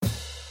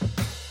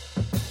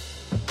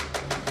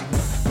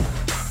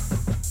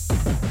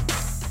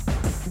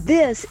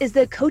This is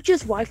the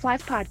Coach's Wife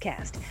Life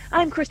podcast.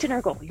 I'm Kristen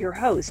Eargle, your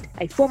host,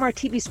 a former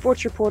TV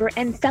sports reporter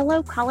and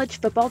fellow college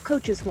football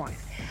coach's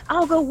wife.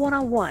 I'll go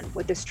one-on-one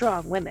with the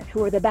strong women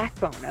who are the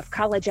backbone of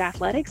college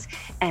athletics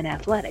and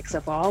athletics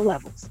of all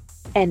levels.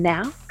 And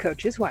now,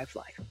 Coach's Wife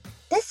Life.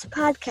 This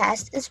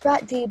podcast is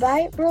brought to you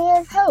by Ruler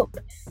of Hope.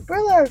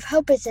 Ruler of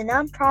Hope is a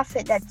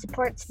nonprofit that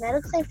supports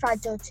medically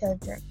fragile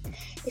children.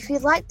 If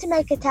you'd like to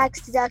make a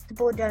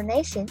tax-deductible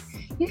donation,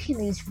 you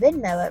can use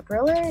Venmo at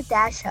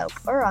Ruler-Hope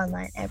or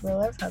online at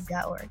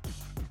rulerofhope.org.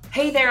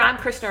 Hey there, I'm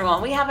Kristen Eargle,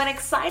 and we have an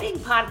exciting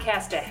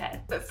podcast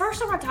ahead. But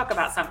first I want to talk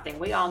about something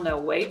we all know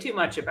way too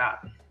much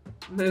about,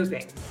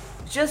 moving.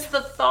 Just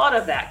the thought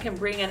of that can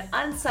bring an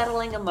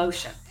unsettling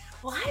emotion.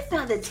 Well, I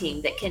found a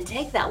team that can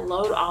take that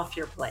load off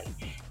your plate.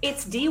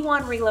 It's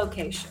D1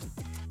 Relocation.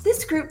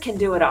 This group can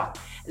do it all.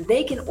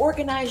 They can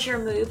organize your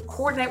move,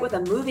 coordinate with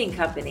a moving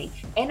company,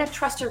 and a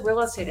trusted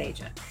real estate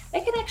agent.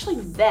 They can actually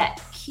vet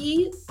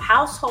key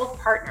household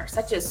partners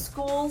such as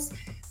schools,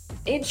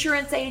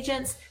 insurance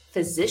agents,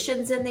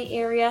 physicians in the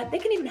area. They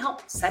can even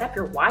help set up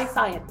your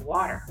Wi-Fi and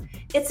water.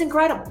 It's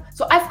incredible.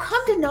 So I've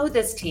come to know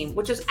this team,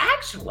 which is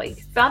actually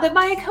founded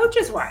by a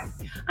coach's wife.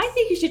 I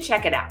think you should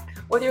check it out,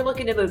 whether you're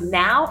looking to move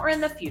now or in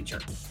the future.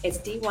 It's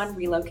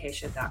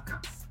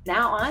d1relocation.com.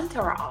 Now on to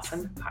our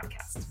awesome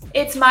podcast.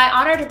 It's my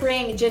honor to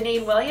bring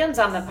Jeanine Williams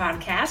on the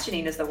podcast.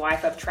 Jeanine is the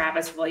wife of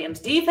Travis Williams,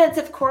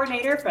 defensive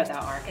coordinator for the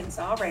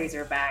Arkansas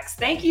Razorbacks.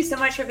 Thank you so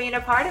much for being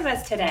a part of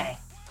us today.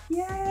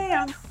 Yay,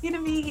 I'm happy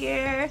to be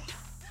here.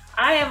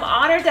 I am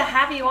honored to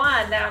have you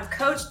on. Now,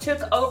 Coach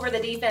took over the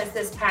defense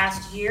this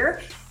past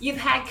year. You've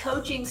had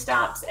coaching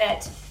stops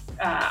at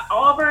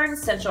Auburn,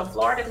 Central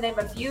Florida, to name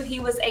a few. He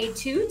was a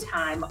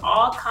two-time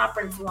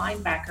all-conference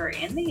linebacker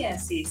in the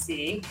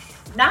SEC.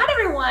 Not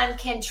everyone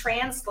can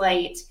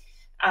translate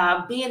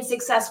being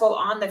successful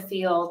on the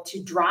field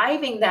to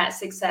driving that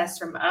success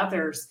from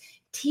others,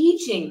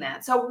 teaching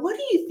that. So what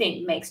do you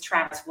think makes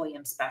Travis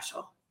Williams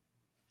special?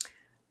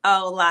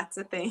 Oh, lots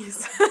of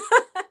things.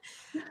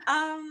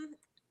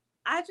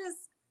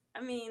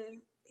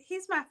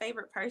 He's my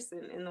favorite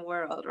person in the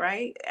world,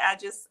 right? I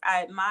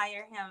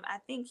admire him. I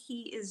think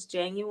he is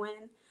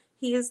genuine.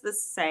 He is the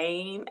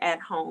same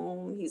at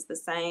home. He's the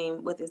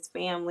same with his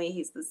family.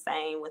 He's the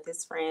same with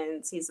his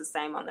friends. He's the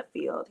same on the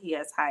field. He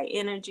has high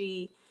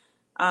energy.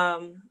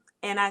 And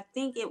I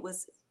think it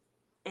was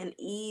an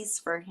ease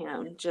for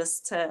him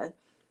just to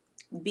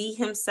be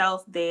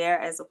himself there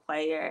as a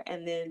player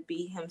and then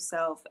be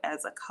himself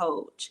as a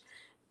coach.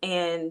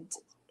 And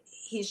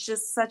he's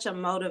just such a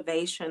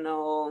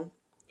motivational,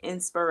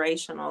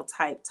 inspirational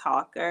type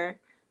talker.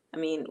 I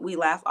mean, we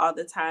laugh all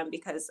the time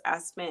because I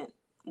spent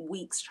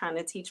weeks trying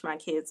to teach my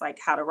kids like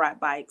how to ride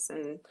bikes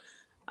and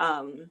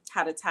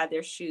how to tie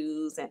their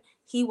shoes. And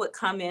he would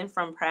come in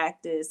from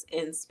practice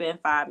and spend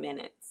 5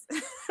 minutes.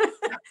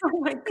 Oh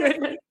my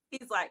goodness.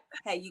 He's like,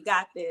 hey, you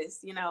got this,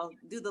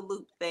 do the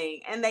loop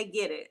thing. And they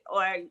get it.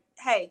 Or,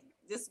 hey,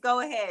 just go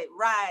ahead,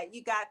 ride.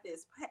 You got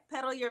this.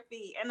 Pedal your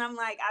feet. And I'm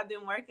like, I've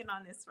been working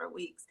on this for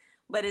weeks.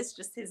 But it's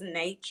just his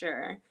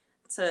nature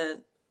to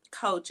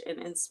coach and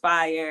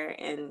inspire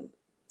and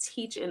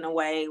teach in a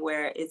way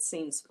where it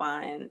seems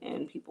fun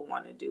and people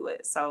want to do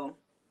it. So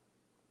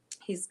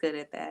he's good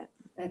at that.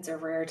 That's a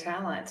rare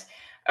talent.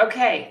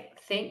 Okay,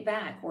 think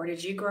back. Where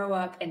did you grow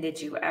up, and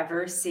did you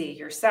ever see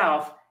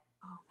yourself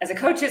as a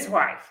coach's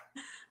wife?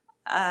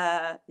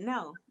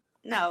 No.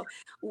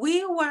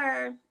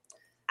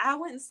 I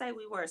wouldn't say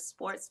we were a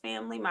sports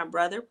family. My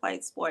brother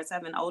played sports. I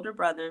have an older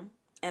brother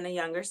and a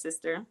younger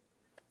sister.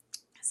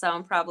 So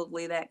I'm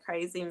probably that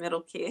crazy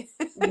middle kid.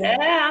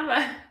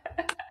 Yeah.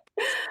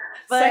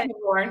 But second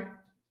born.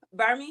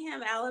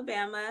 Birmingham,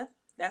 Alabama,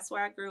 that's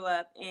where I grew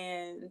up.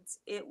 And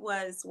it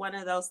was one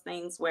of those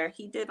things where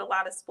he did a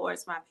lot of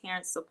sports. My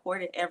parents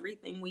supported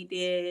everything we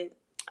did.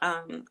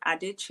 I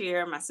did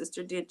cheer. My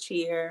sister did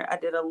cheer. I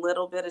did a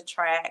little bit of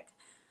track.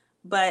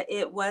 But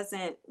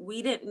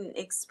we didn't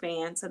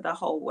expand to the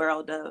whole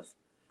world of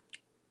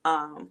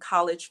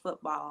college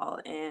football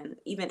and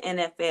even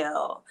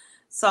NFL.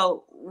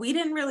 So we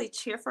didn't really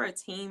cheer for a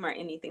team or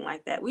anything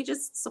like that. We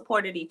just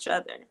supported each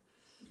other.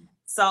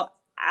 So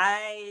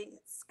I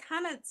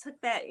kind of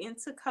took that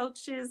into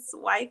coach's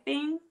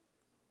wifing,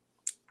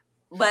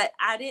 but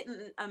I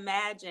didn't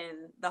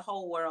imagine the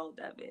whole world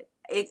of it.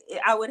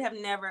 I would have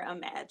never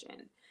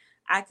imagined.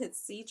 I could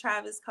see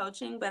Travis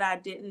coaching, but I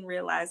didn't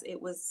realize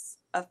it was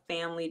a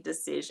family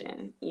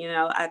decision.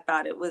 I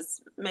thought it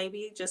was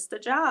maybe just a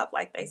job,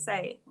 like they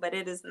say, but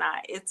it is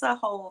not. It's a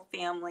whole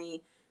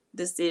family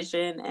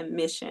decision and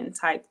mission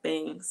type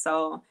thing.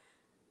 So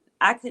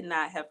I could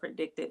not have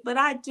predicted, but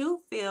I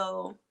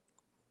feel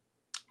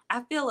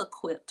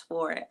equipped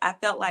for it. I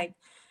felt like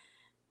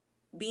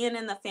being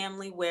in the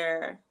family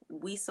where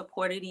we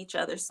supported each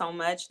other so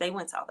much. They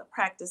went to all the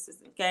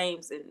practices and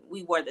games, and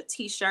we wore the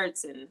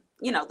t-shirts and,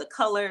 the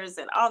colors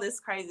and all this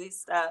crazy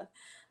stuff.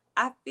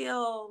 I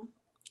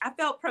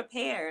felt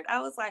prepared.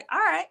 I was like, all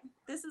right,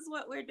 this is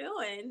what we're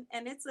doing.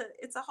 And it's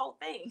a whole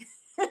thing.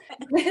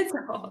 It's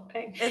the whole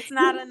thing. It's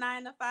not a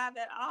 9 to 5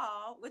 at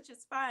all, which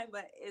is fine,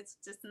 but it's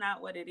just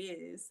not what it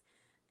is.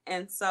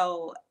 And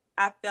so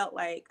I felt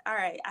like, all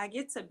right, I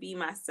get to be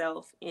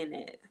myself in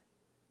it,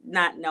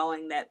 not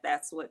knowing that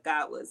that's what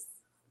God was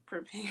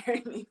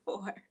preparing me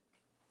for.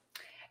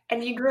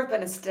 And you grew up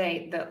in a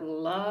state that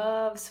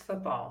loves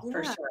football,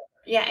 for Yeah. sure.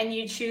 Yeah, and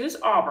you choose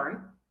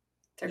Auburn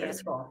to go to Yes.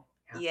 school.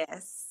 Yeah.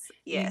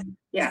 Yes.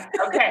 Yeah.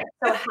 Okay.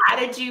 So how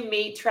did you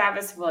meet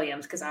Travis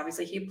Williams? Because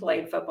obviously he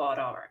played football at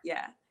Auburn.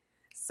 Yeah.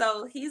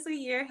 So he's a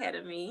year ahead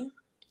of me.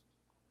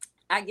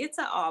 I get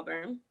to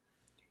Auburn,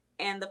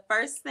 and the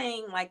first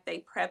thing like they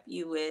prep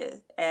you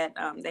with at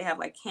they have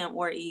like Camp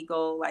War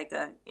Eagle, like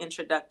a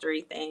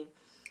introductory thing,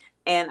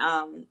 and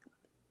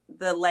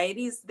the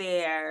ladies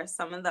there,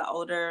 some of the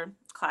older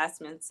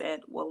classmen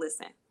said, well,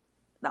 listen,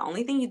 the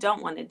only thing you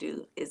don't want to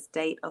do is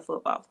date a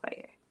football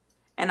player.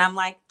 And I'm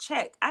like,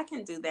 check, I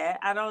can do that.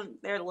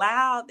 They're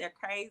loud, they're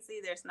crazy,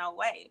 there's no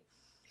way.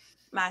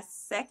 My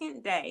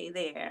second day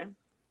there,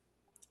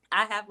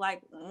 I have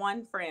like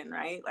one friend,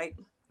 right? Like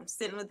I'm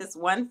sitting with this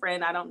one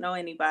friend, I don't know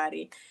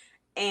anybody.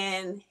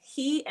 And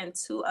he and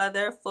two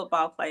other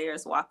football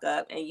players walk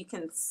up, and you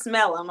can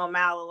smell them a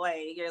mile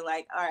away. You're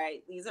like, all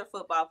right, these are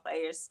football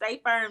players.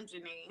 Stay firm,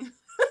 Jeanine.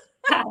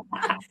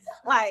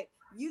 Like,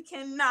 you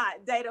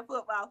cannot date a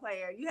football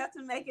player. You have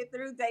to make it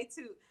through day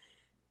 2.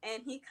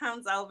 And he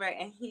comes over,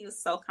 and he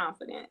was so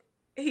confident.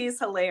 He's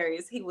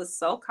hilarious. He was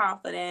so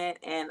confident,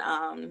 and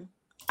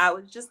I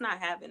was just not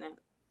having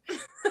it.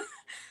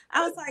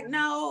 I was like,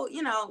 no,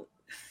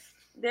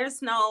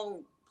 there's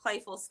no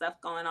playful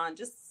stuff going on.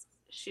 Just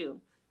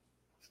shoot.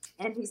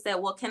 And he said,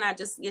 well, can I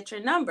just get your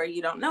number?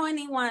 You don't know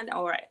anyone?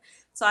 All right.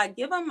 So I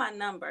give him my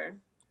number,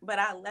 but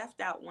I left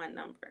out one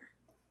number.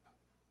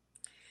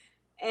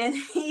 And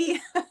he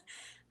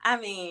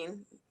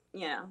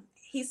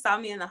saw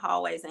me in the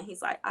hallways, and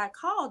he's like, I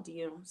called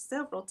you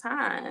several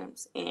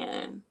times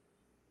and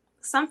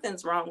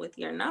something's wrong with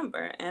your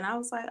number. And I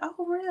was like,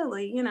 oh,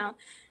 really?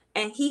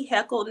 And he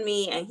heckled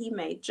me, and he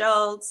made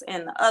jokes,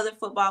 and the other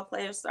football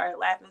players started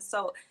laughing.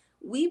 So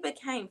we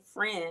became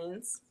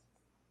friends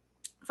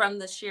from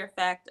the sheer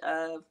fact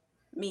of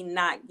me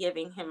not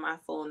giving him my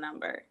full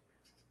number.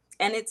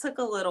 And it took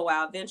a little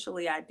while.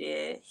 Eventually I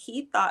did.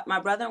 He thought, my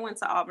brother went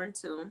to Auburn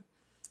too,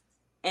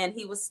 and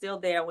he was still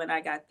there when I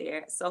got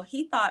there. So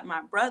he thought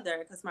my brother,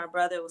 because my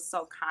brother was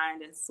so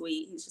kind and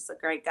sweet, he's just a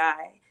great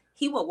guy,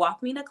 he would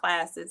walk me to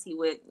classes. He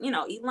would,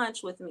 eat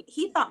lunch with me.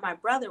 He thought my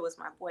brother was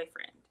my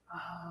boyfriend.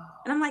 Oh.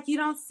 And I'm like, you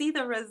don't see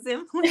the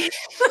resemblance?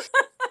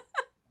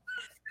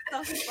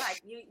 So he's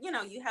like,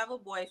 you have a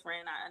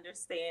boyfriend, I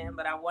understand,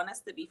 but I want us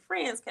to be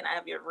friends. Can I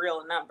have your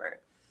real number?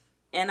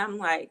 And I'm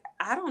like,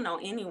 I don't know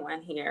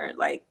anyone here.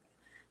 Like,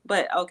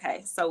 but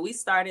okay. So we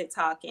started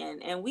talking,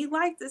 and we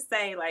like to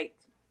say, like,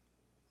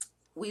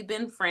 we've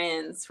been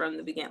friends from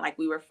the beginning. Like,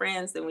 we were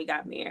friends, then we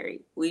got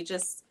married. We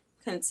just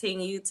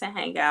continued to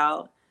hang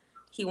out.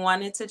 He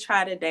wanted to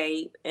try to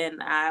date,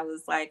 and I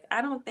was like,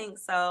 I don't think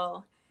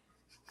so.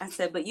 I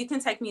said, but you can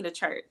take me to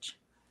church.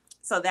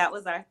 So that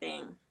was our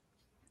thing.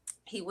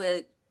 He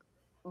would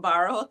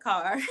borrow a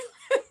car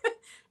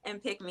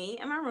and pick me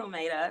and my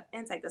roommate up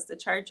and take us to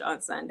church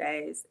on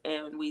Sundays.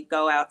 And we'd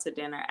go out to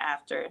dinner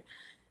after.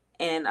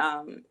 And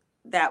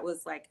that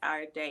was like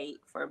our date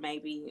for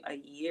maybe a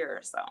year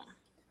or so.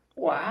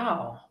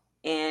 Wow.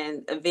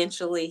 And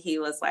eventually he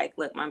was like,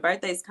 look, my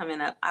birthday's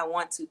coming up. I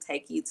want to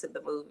take you to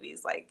the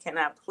movies. Like, can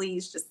I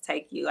please just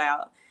take you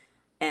out?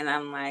 And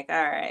I'm like,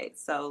 all right.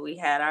 So we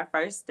had our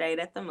first date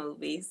at the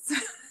movies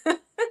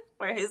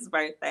for his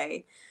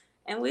birthday.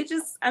 And we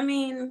just, I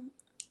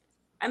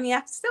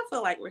still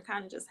feel like we're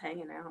kind of just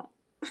hanging out.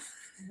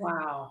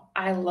 Wow.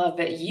 I love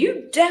it.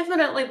 You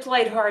definitely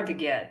played hard to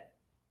get.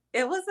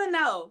 It was a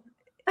no.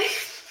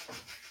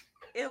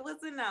 It was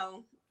a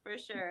no, for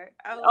sure.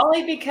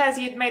 Only because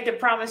you'd made the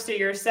promise to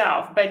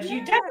yourself, but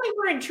you definitely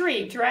were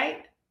intrigued,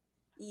 right?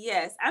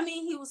 Yes.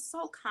 He was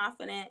so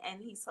confident,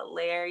 and he's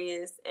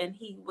hilarious, and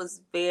he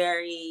was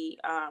very,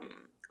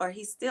 or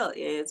he still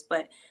is,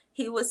 but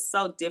he was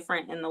so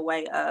different in the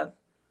way of,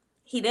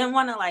 he didn't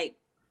want to like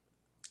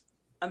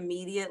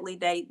immediately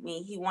date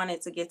me. He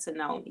wanted to get to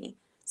know me.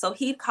 So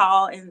he'd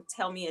call and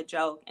tell me a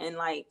joke, and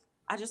like,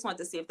 I just wanted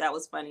to see if that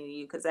was funny to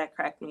you, because that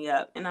cracked me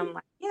up. And I'm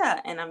like, yeah.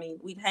 And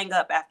we'd hang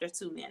up after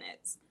 2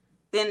 minutes.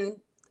 Then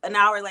an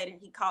hour later,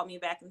 he called me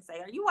back and say,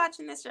 are you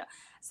watching this show?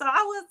 So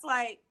I was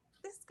like,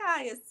 this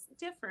guy is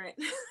different.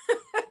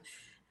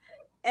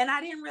 And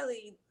I didn't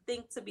really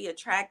think to be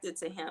attracted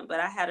to him, but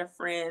I had a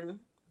friend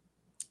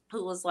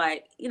who was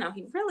like, he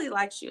really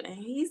likes you, and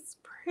he's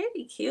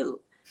pretty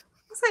cute.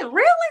 I said,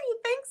 really? You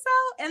think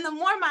so? And the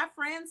more my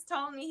friends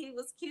told me he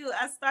was cute,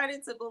 I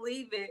started to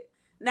believe it.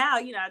 Now,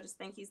 I just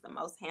think he's the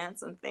most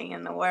handsome thing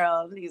in the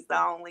world. He's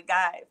the only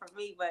guy for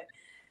me. But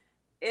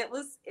it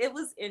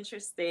was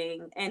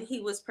interesting, and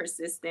he was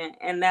persistent.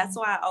 And that's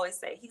why I always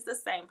say he's the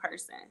same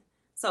person.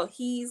 So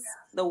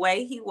the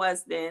way he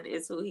was then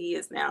is who he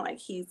is now. Like,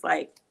 he's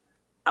like,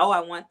 oh,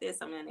 I want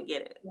this, I'm going to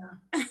get it.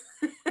 Yeah.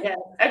 Yeah,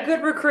 a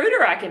good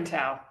recruiter, I can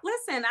tell.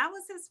 Listen, I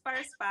was his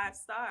first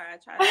 5-star. I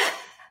tried to.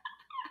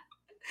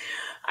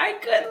 I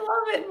couldn't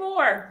love it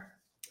more.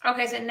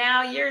 Okay, so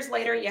now years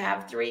later, you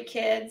have 3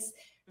 kids.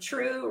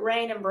 True,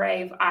 Rain, and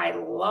Brave. I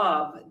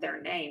love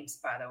their names,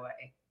 by the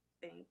way.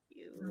 Thank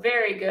you.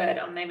 Very good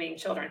on naming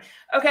children.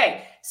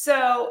 Okay,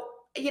 so,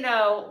 we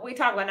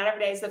talk about not every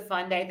day is the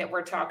fun day, that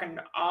we're talking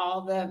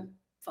all the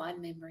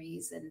fun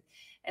memories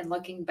and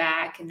looking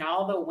back and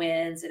all the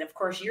wins. And of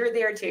course, you're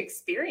there to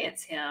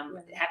experience him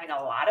having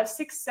a lot of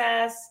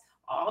success,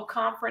 all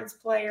conference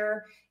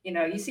player.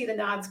 You see the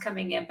nods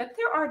coming in, but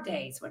there are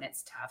days when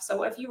it's tough.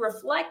 So if you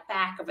reflect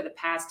back over the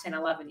past 10,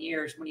 11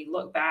 years, when you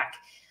look back,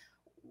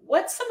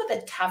 what's some of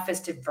the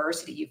toughest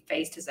adversity you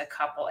faced as a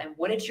couple, and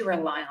what did you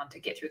rely on to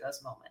get through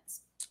those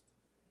moments?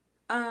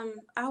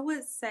 I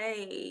would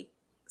say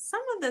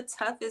some of the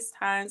toughest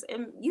times,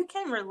 and you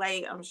can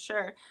relate, I'm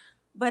sure,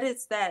 but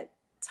it's that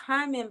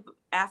time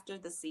after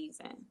the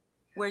season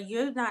where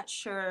you're not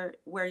sure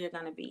where you're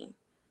going to be.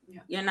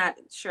 Yeah. You're not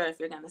sure if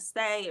you're going to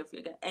stay,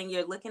 and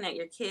you're looking at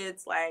your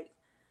kids like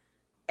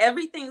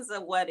everything's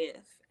a what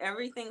if,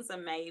 everything's a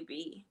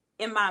maybe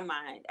in my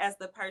mind, as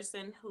the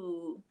person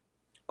who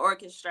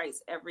orchestrates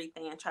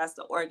everything and tries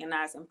to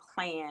organize and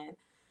plan,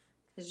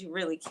 because you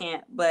really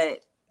can't. But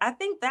I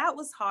think that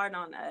was hard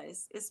on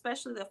us,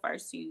 especially the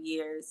first few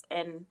years,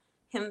 and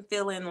him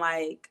feeling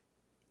like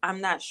I'm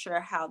not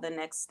sure how the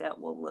next step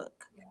will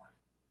look. Yeah.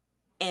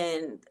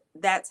 And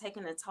that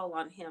taking a toll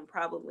on him,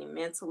 probably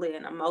mentally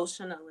and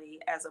emotionally,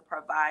 as a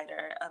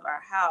provider of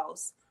our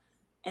house.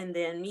 And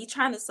then me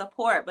trying to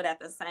support, but at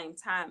the same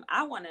time,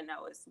 I want to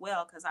know as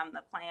well, because I'm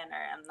the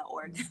planner and the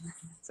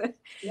organizer.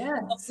 Yeah.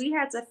 So we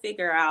had to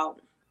figure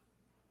out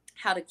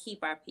how to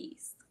keep our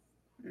peace,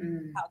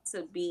 how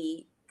to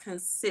be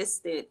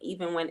consistent,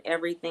 even when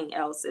everything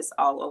else is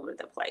all over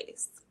the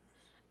place.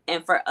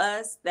 And for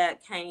us,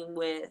 that came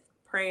with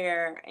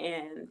prayer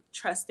and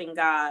trusting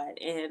God,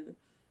 and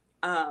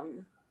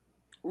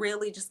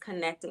really just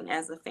connecting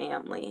as a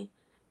family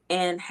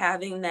and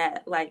having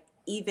that, like,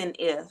 even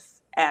if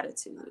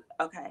attitude.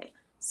 Okay,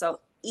 so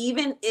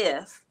even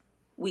if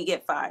we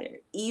get fired,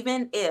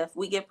 even if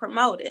we get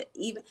promoted,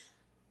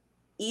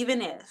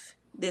 even if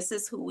this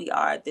is who we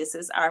are, this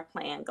is our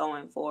plan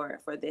going forward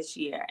for this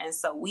year. And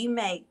so we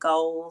made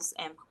goals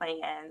and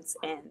plans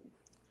and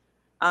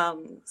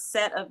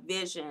set a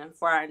vision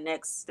for our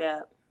next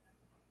step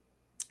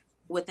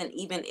with an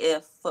even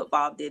if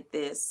football did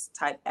this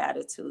type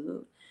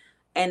attitude.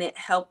 And it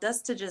helped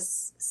us to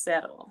just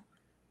settle.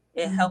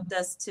 It helped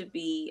us to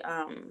be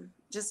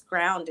just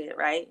grounded,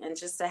 right? And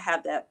just to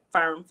have that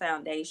firm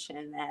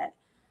foundation that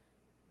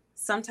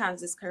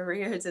sometimes this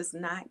career does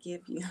not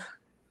give you.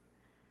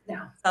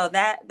 Yeah. So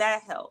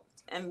that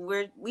helped. And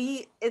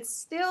it's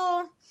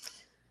still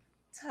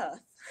tough.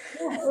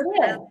 Yeah,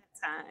 it is.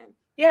 Time.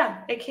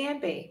 Yeah, it can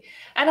be.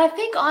 And I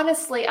think,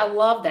 honestly, I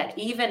love that.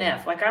 Even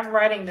if, like, I'm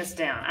writing this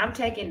down, I'm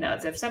taking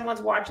notes. If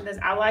someone's watching this,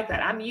 I like that.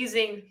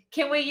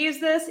 Can we use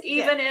this?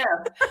 Even if.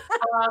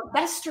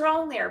 That's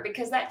strong there,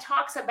 because that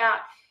talks about,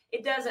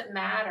 it doesn't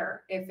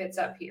matter if it's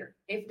up here.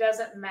 It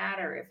doesn't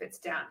matter if it's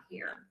down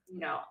here.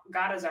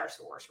 God is our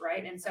source,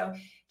 right? And so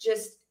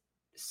just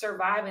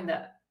surviving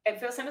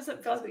sometimes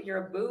it feels like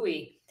you're a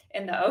buoy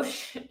in the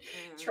ocean,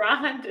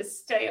 trying to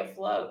stay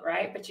afloat,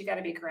 right? But you got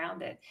to be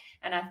grounded.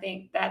 And I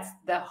think that's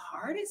the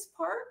hardest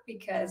part,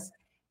 because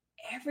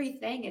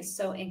everything is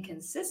so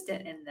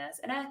inconsistent in this.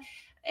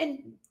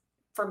 And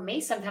for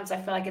me, sometimes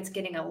I feel like it's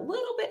getting a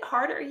little bit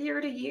harder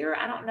year to year.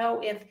 I don't know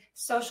if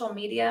social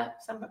media,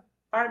 some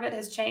part of it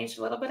has changed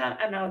a little bit.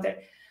 I know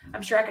that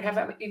I'm sure I could have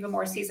an even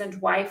more seasoned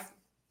wife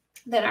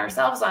than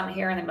ourselves on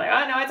here, and then be like,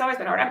 oh no, it's always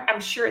been hard. I'm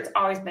sure it's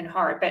always been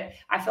hard, but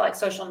I feel like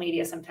social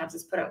media sometimes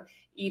has put a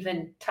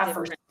even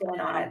tougher spin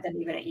on it than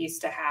even it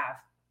used to have.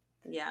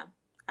 Yeah,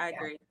 I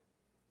agree.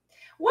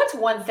 What's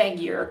one thing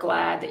you're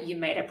glad that you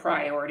made a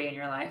priority in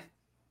your life?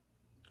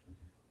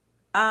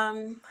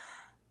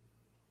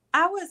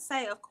 I would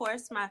say, of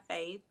course, my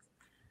faith.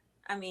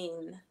 I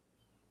mean,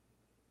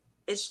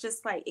 it's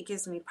just like, it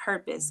gives me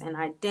purpose and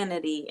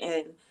identity,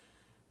 and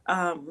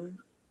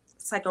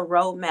it's like a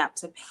roadmap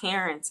to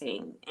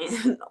parenting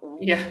and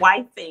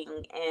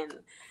wifing, and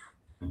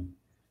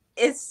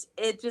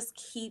it just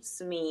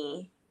keeps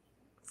me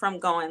from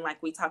going,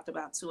 like we talked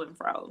about, to and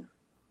fro.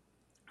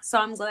 So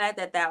I'm glad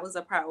that was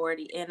a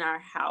priority in our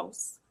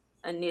house.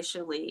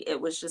 Initially, it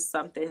was just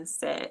something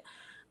set.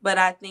 But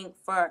I think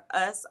for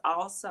us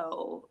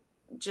also,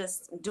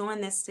 just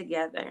doing this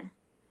together.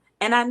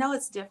 And I know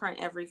it's different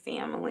every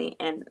family,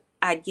 and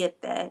I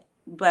get that.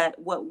 But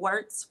what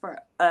works for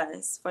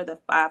us, for the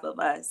 5 of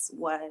us,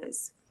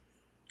 was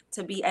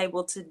to be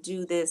able to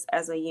do this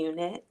as a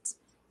unit.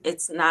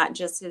 It's not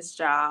just his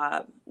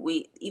job.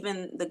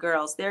 Even the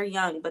girls, they're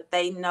young, but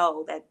they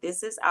know that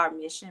this is our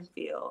mission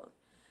field.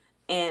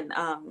 And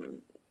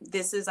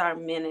this is our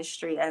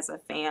ministry as a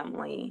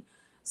family.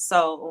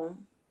 So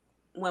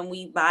when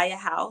we buy a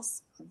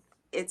house,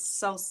 it's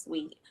so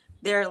sweet.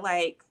 They're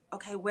like,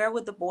 okay, where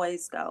would the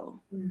boys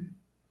go?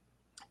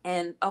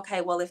 And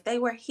okay, well, if they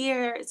were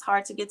here, it's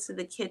hard to get to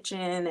the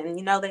kitchen, and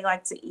they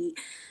like to eat.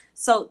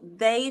 So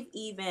they've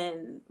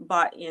even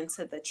bought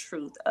into the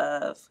truth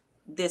of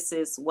this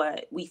is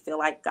what we feel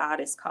like God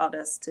has called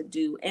us to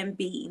do and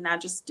be,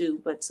 not just do,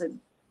 but to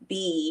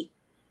be.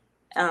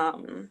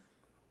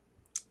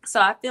 So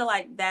I feel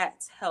like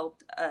that's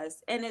helped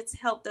us, and it's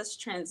helped us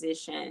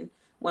transition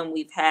when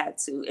we've had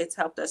to. It's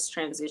helped us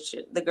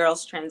transition, the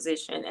girls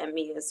transition, and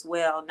me as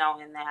well,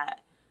 knowing that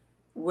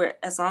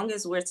as long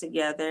as we're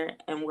together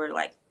and we're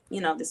like,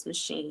 this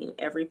machine,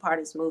 every part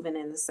is moving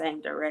in the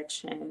same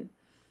direction,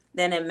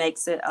 then it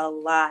makes it a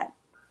lot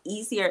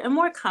easier and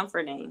more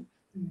comforting,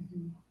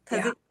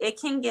 because it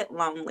can get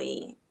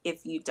lonely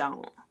if you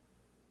don't.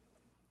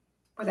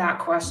 Without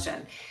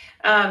question.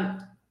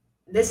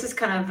 This is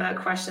kind of a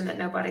question that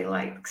nobody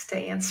likes to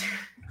answer,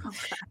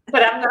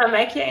 but I'm going to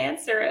make you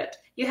answer it.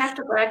 You have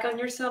to brag on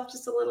yourself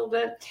just a little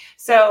bit.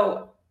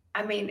 So,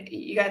 I mean,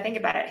 you got to think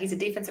about it. He's a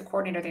defensive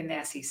coordinator in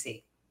the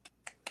SEC.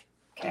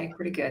 Okay,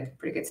 pretty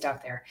good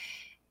stuff there.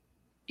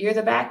 You're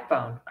the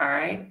backbone, all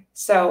right?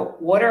 So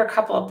what are a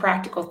couple of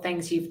practical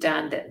things you've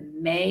done that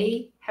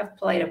may have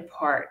played a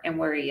part in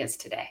where he is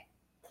today?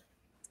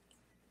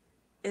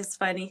 It's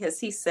funny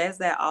because he says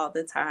that all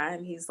the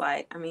time. He's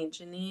like,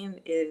 Jeanine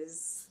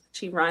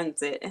she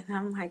runs it. And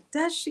I'm like,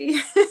 does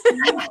she? Crazy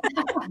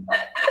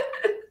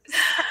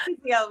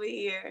over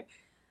here.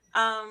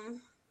 A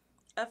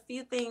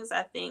few things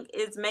I think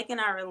is making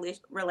our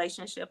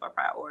relationship a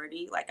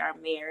priority, like our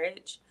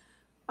marriage.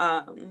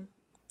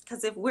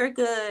 Because if we're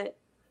good,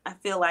 I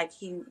feel like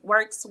he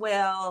works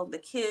well, the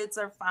kids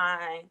are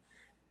fine.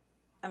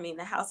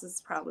 The house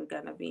is probably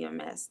going to be a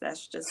mess.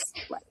 That's just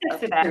like a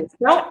fact.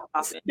 Don't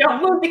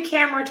move the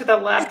camera to the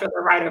left or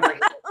the right over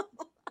here.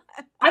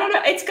 I don't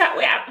know.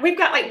 We've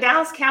got like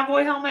Dallas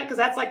Cowboy helmet, because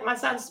that's like my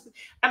son's.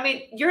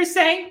 You're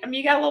saying,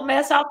 you got a little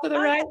mess off to the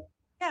right?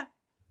 Yeah.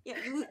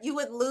 You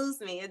would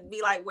lose me. It'd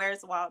be like,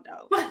 where's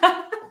Waldo?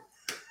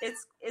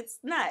 It's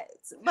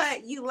nuts.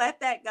 But you let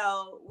that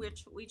go,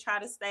 which we try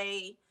to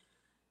stay.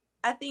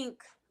 I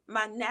think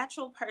my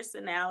natural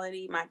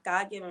personality, my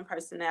God-given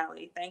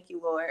personality, thank you,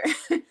 Lord,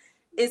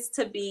 is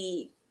to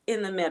be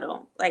in the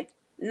middle. Like,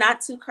 not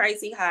too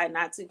crazy high,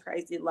 not too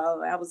crazy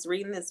low. I was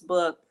reading this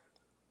book,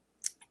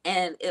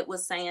 and it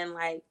was saying,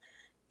 like,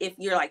 if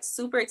you're like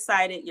super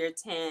excited, you're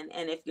 10.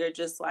 And if you're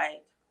just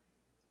like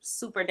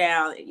super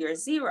down, you're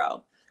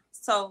 0.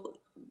 So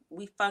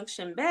we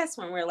function best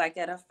when we're like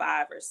at a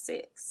 5 or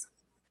 6.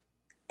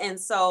 And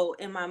so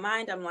in my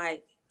mind, I'm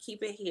like,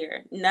 keep it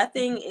here.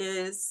 Nothing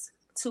is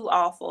too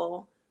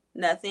awful.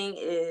 Nothing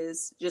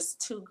is just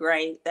too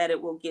great that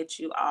it will get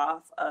you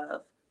off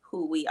of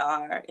who we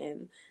are.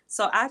 And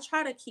so I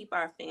try to keep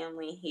our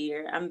family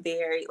here. I'm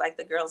very, like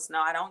the girls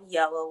know, I don't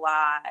yell a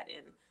lot,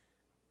 and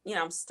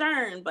I'm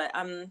stern, but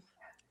I'm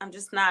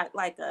just not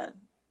like a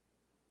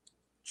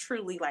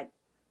truly like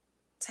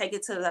take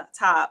it to the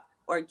top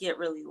or get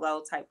really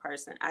low type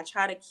person. I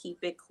try to keep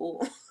it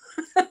cool.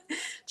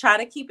 Try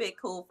to keep it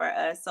cool for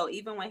us. So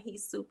even when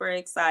he's super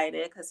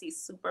excited because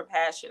he's super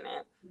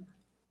passionate,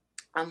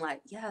 I'm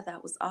like, yeah,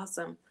 that was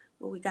awesome.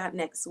 What we got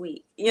next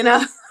week, we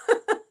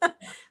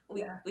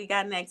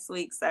got next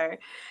week, sir.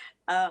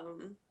 I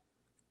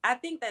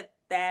think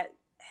that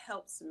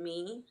helps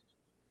me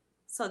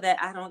so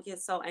that I don't get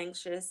so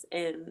anxious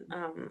and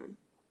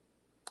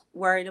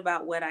worried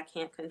about what I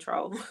can't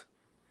control.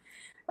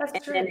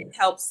 That's true. And it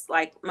helps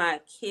like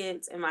my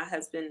kids and my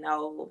husband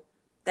know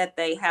that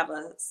they have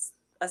a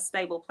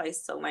stable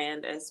place to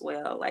land as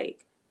well.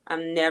 Like,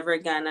 I'm never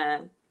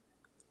gonna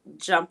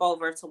jump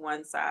over to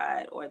one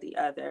side or the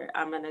other.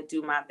 I'm gonna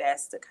do my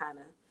best to kind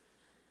of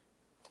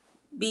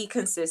be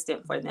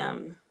consistent for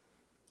them.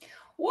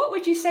 What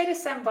would you say to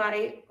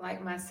somebody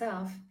like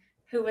myself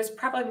who was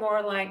probably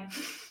more like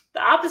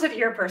the opposite of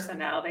your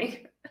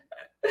personality?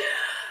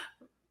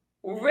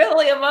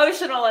 Really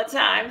emotional at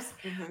times.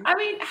 Mm-hmm. How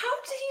do you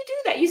do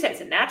that? You said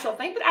it's a natural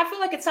thing, but I feel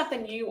like it's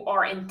something you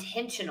are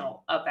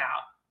intentional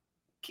about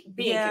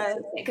being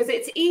consistent, because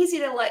it's easy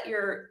to let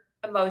your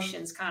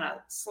emotions kind of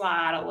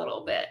slide a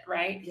little bit,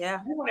 right?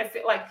 Yeah. You want to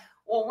feel like,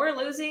 when we're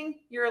losing,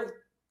 oh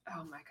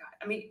my God.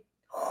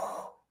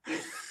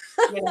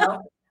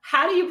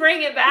 How do you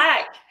bring it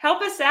back?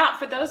 Help us out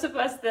for those of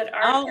us that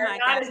are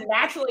not as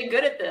naturally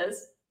good at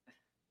this.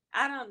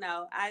 I don't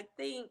know. I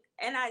think,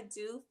 and I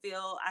feel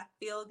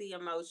the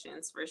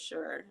emotions for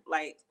sure.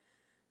 Like,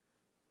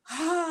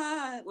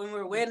 when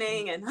we're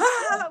winning and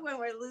when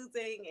we're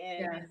losing.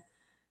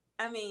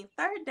 And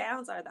third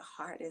downs are the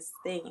hardest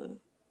thing.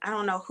 I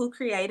don't know who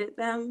created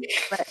them,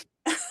 but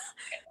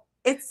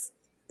it's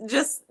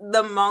just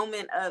the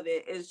moment of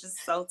it is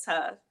just so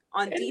tough.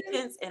 On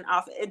defense and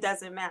offense, it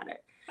doesn't matter.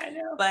 I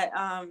know. But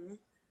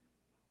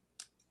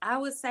I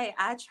would say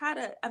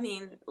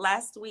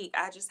last week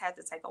I just had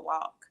to take a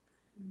walk.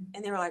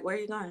 And they were like, where are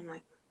you going? I'm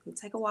like,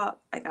 take a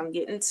walk. Like, I'm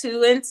getting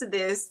too into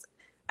this.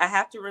 I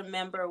have to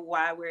remember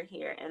why we're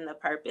here and the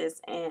purpose,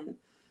 and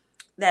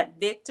that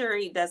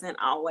victory doesn't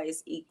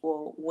always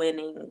equal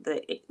winning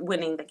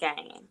the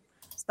game.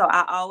 So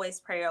I always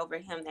pray over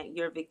him that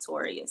you're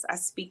victorious. I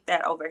speak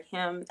that over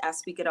him. I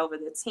speak it over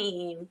the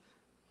team,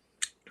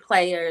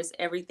 players,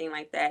 everything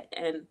like that.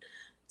 And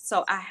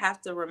so I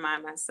have to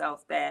remind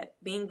myself that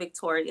being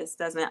victorious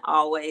doesn't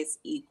always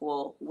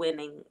equal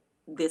winning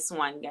this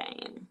one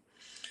game.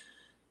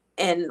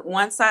 And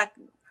once I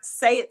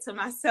say it to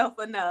myself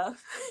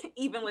enough,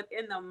 even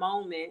within the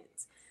moment,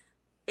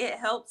 it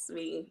helps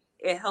me.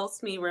 It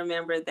helps me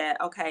remember that,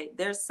 okay,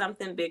 there's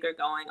something bigger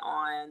going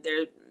on.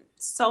 There's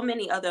so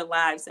many other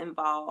lives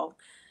involved.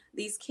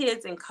 These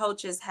kids and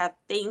coaches have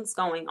things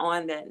going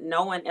on that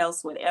no one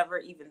else would ever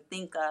even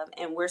think of.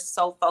 And we're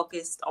so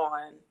focused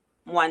on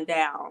one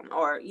down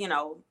or,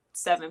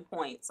 7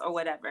 points or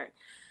whatever.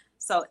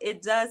 So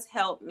it does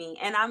help me.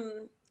 And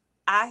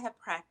I have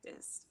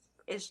practiced.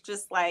 It's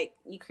just like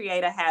you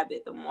create a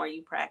habit the more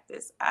you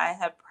practice. I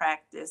have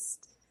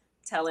practiced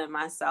telling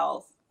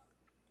myself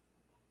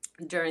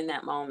during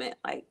that moment,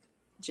 like,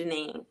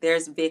 Jeanine,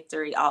 there's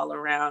victory all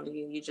around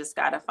you. You just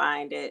got to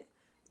find it,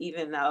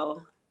 even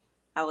though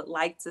I would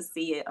like to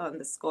see it on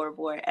the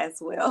scoreboard as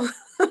well.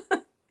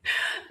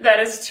 That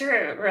is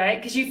true,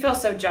 right? Because you feel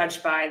so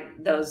judged by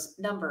those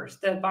numbers,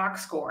 the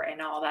box score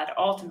and all that.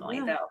 Ultimately,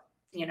 though,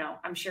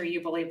 I'm sure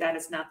you believe that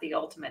is not the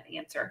ultimate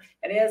answer.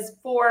 It is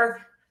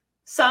for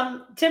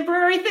some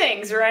temporary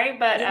things, right?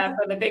 But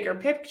for the bigger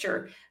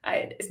picture,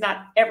 it's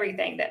not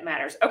everything that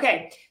matters.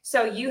 Okay,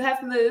 so you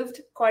have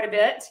moved quite a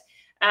bit.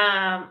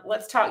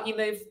 Let's talk. You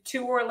moved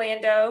to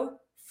Orlando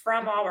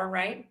from Auburn,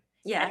 right?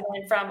 Yeah. And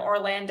then from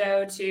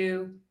Orlando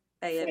to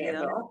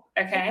Fayetteville.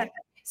 Okay. Yeah.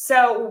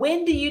 So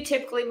when do you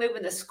typically move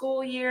in the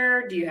school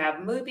year? Do you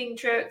have moving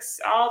trucks?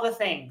 All the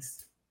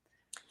things.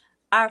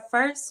 Our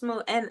first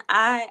move, and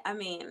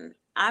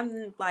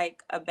I'm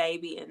like a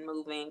baby in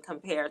moving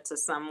compared to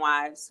some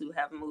wives who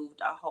have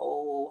moved a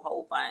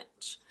whole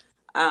bunch.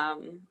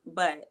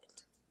 But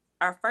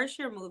our first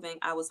year moving,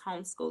 I was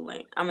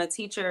homeschooling. I'm a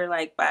teacher,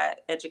 like, by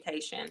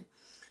education.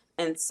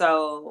 And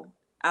so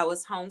I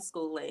was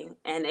homeschooling,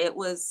 and it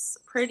was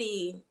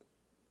pretty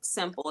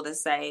simple to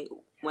say,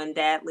 when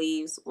dad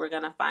leaves, we're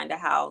going to find a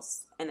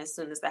house. And as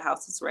soon as the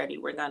house is ready,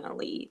 we're going to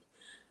leave.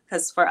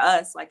 Because for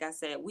us, like I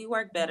said, we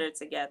work better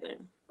together.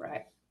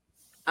 Right.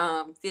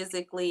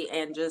 Physically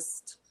and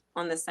just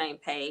on the same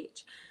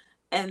page.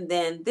 And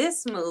then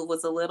this move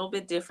was a little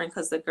bit different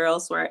because the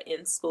girls were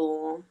in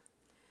school.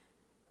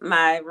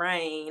 My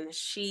Rain,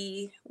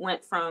 she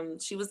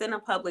was in a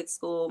public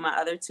school. My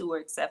other two were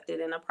accepted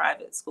in a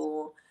private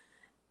school.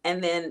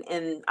 And then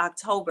in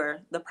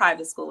October, the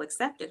private school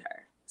accepted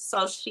her.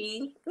 So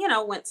she,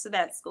 went to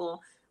that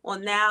school. Well,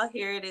 now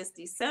here it is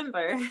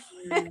December.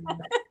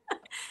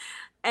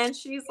 And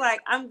she's like,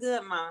 I'm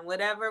good, Mom.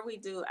 Whatever we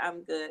do,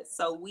 I'm good.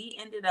 So we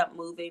ended up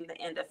moving the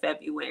end of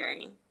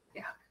February.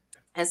 Yeah.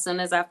 As soon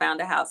as I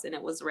found a house and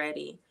it was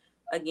ready,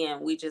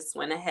 again, we just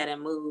went ahead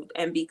and moved.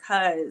 And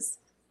because,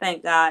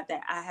 thank God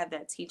that I have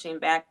that teaching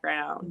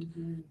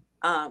background,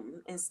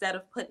 instead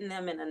of putting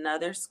them in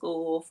another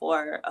school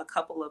for a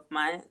couple of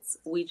months,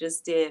 we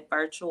just did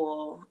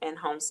virtual and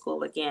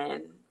homeschool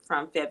again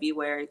from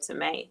February to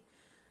May.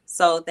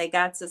 So they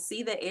got to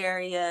see the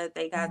area.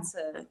 They got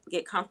to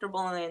get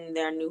comfortable in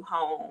their new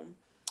home.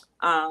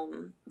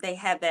 They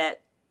had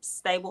that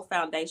stable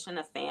foundation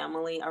of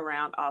family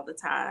around all the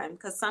time.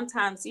 Because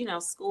sometimes,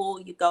 school,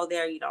 you go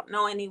there, you don't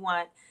know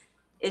anyone.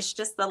 It's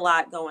just a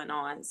lot going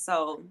on.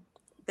 So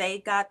they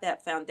got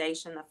that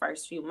foundation the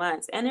first few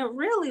months. And it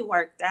really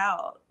worked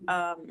out.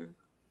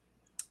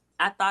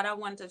 I thought I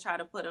wanted to try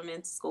to put them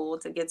into school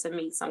to get to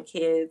meet some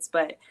kids.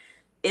 But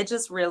it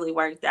just really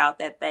worked out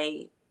that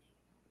they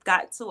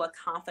got to a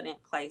confident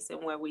place in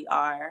where we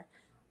are.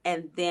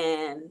 And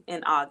then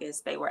in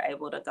August, they were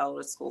able to go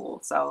to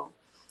school. So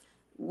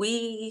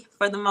we,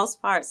 for the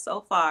most part,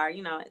 so far,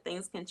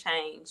 things can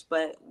change,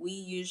 but we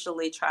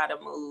usually try to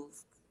move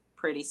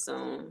pretty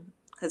soon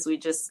because we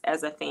just,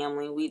 as a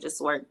family, we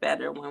just work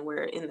better when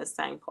we're in the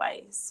same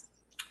place.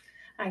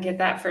 I get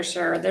that for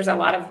sure. There's a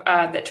lot of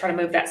that try to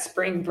move that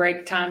spring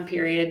break time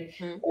period,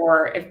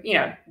 or if,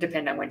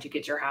 depend on when you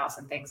get your house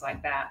and things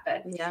like that.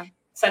 But yeah.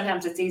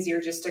 Sometimes it's easier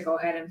just to go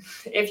ahead and,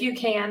 if you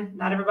can,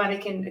 not everybody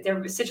can,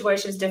 their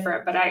situation is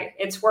different, but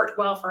it's worked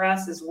well for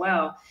us as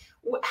well.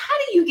 How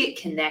do you get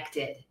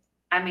connected?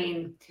 I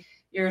mean,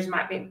 yours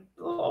might be a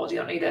little old. You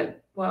don't need a,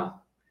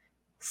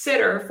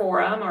 sitter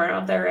for them, or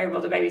if they're able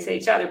to babysit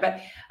each other.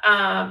 But,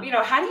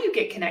 how do you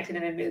get connected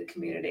in a new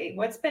community?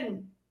 What's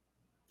been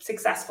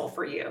successful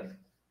for you?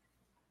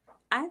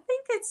 I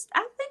think it's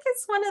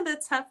one of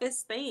the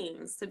toughest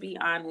things, to be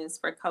honest,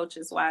 for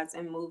coaches' wives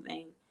and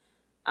moving.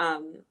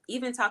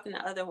 Even talking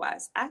to other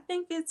wives, I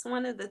think it's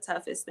one of the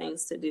toughest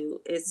things to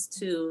do is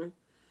to,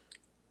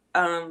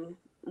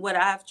 what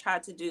I've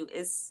tried to do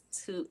is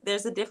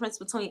there's a difference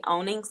between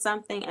owning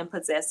something and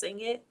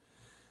possessing it.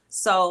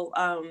 So,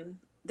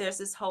 there's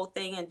this whole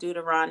thing in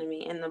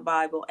Deuteronomy in the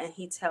Bible, and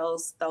he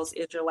tells those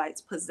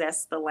Israelites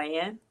possess the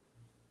land,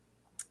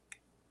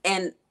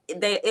 and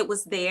it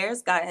was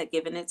theirs. God had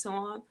given it to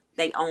them.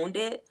 They owned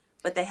it.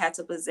 but they had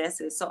to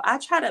possess it. So I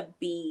try to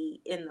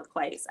be in the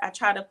place. I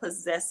try to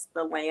possess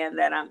the land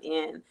that I'm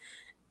in,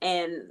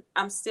 and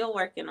I'm still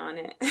working on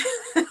it.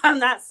 I'm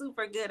not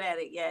super good at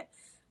it yet,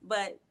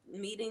 but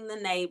meeting the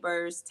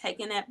neighbors,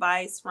 taking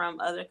advice from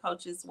other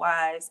coaches'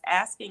 wives,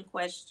 asking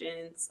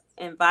questions,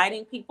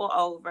 inviting people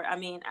over. I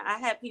mean, I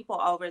had people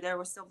over. There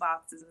were still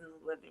boxes in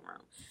the living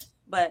room,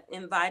 but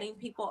inviting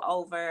people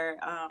over,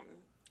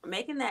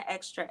 making that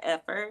extra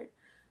effort,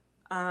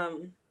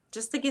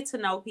 just to get to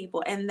know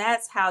people. And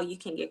that's how you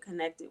can get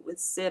connected with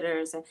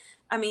sitters. And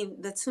I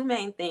mean, the two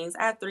main things,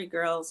 I have 3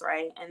 girls,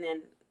 right? And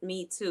then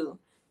me too,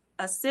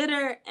 a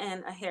sitter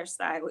and a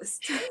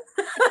hairstylist.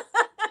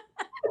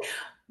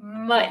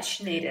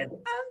 Much needed.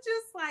 I'm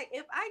just like,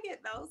 if I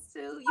get those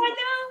two,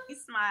 you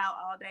smile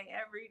all day,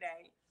 every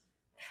day.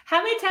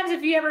 How many times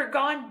have you ever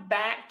gone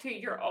back to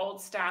your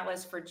old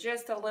stylist for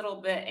just a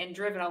little bit and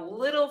driven a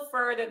little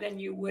further than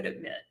you would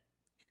have meant?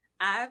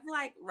 I've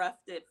like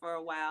roughed it for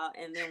a while,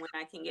 and then when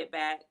I can get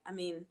back, I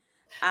mean,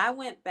 I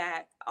went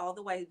back all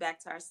the way back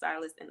to our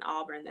stylist in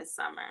Auburn this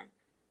summer,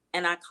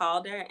 and I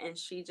called her, and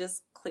she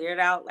just cleared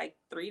out like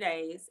 3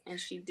 days, and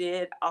she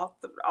did all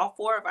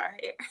 4 of our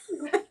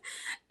hair.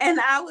 And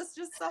I was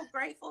just so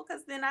grateful,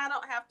 because then I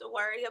don't have to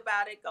worry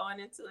about it going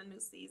into a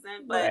new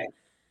season. But Right.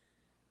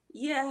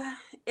 yeah,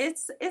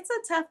 it's a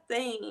tough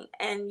thing,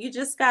 and you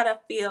just gotta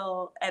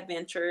feel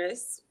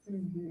adventurous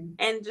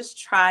and just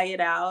try it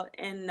out,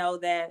 and know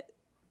that,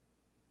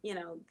 you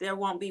know, there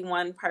won't be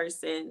one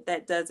person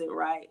that does it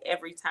right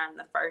every time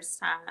the first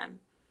time.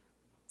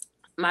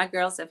 My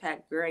girls have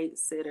had great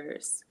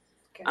sitters,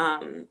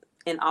 Okay.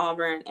 in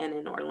Auburn and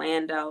in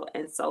Orlando.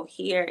 And so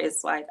here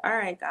it's like, all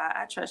right, God,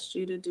 I trust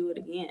you to do it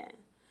again.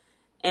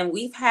 And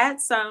we've had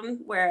some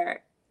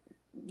where,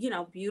 you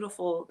know,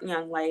 beautiful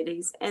young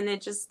ladies, and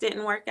it just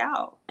didn't work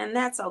out. And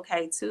that's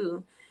okay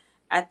too.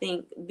 I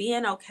think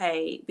being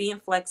okay, being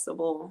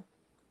flexible,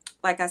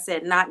 like I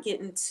said, not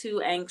getting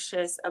too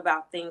anxious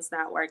about things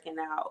not working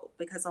out,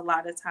 because a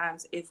lot of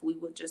times if we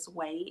would just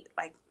wait,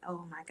 like,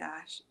 oh my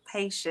gosh,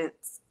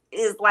 patience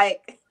is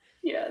like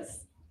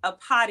Yes. a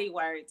potty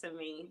word to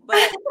me, but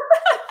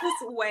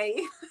just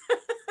wait.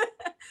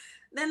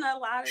 Then a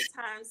lot of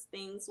times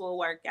things will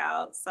work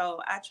out. So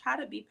I try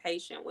to be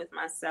patient with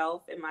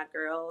myself and my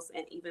girls,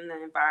 and even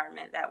the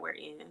environment that we're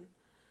in.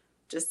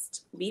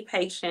 Just be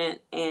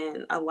patient,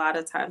 and a lot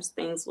of times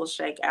things will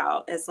shake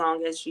out, as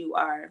long as you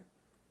are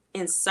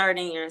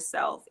inserting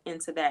yourself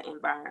into that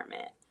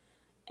environment.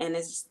 And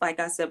it's just, like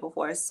I said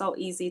before, it's so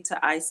easy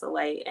to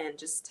isolate and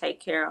just take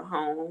care of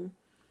home,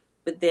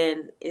 but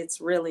then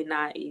it's really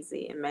not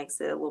easy. It makes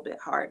it a little bit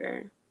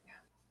harder.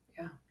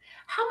 Yeah.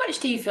 How much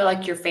do you feel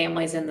like your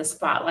family's in the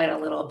spotlight a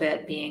little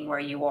bit, being where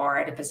you are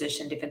at a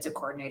position, defensive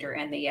coordinator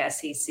in the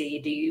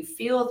SEC? Do you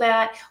feel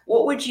that?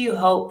 What would you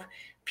hope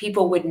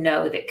people would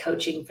know that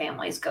coaching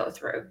families go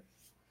through?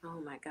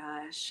 Oh my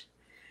gosh.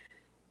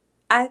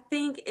 I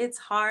think it's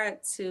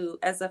hard to,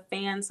 as a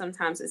fan,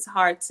 sometimes it's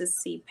hard to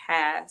see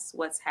past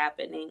what's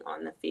happening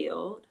on the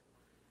field.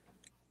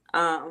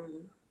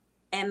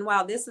 And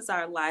while this is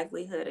our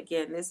livelihood,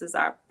 again, this is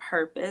our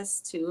purpose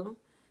too.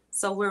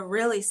 So we're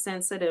really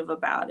sensitive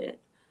about it.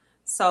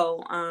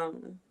 So I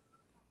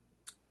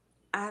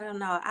don't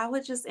know. I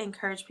would just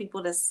encourage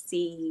people to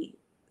see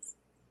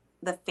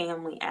the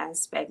family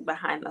aspect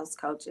behind those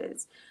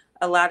coaches.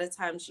 A lot of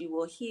times you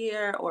will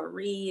hear or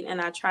read,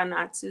 and I try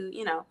not to,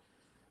 you know,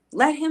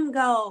 let him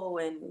go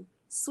and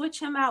switch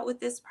him out with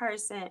this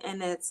person.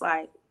 And it's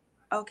like,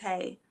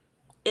 okay,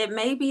 it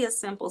may be a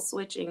simple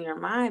switch in your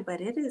mind, but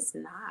it is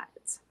not.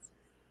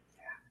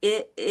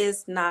 It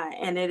is not.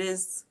 And it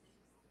is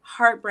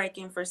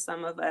heartbreaking for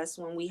some of us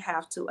when we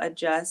have to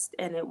adjust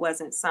and it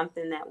wasn't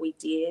something that we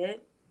did.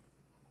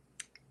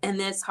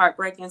 And it's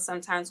heartbreaking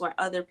sometimes when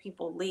other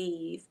people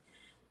leave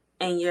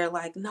and you're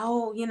like,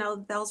 no, you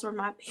know, those were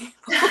my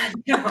people.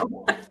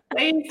 No,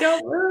 please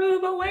don't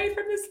move away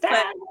from the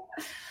staff.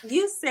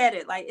 You said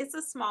it, like, it's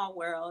a small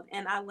world.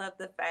 And I love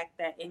the fact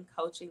that in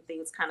coaching,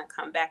 things kind of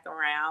come back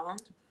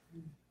around.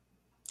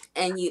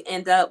 And you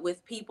end up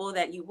with people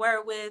that you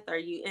were with, or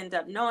you end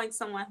up knowing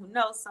someone who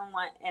knows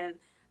someone. And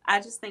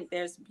I just think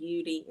there's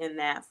beauty in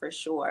that for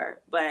sure.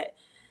 But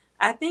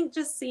I think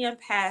just seeing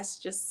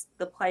past just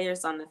the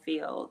players on the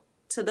field,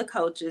 to the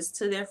coaches,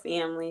 to their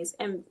families,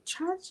 and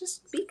try to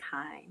just be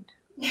kind.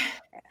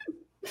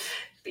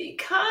 Be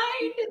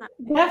kind.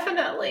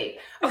 Definitely.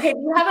 Okay, do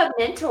you have a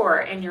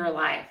mentor in your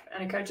life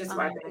and a coach's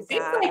wife? It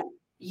seems like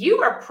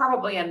you are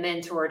probably a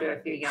mentor to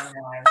a few young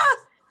wives.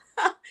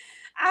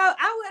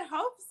 I would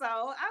hope so.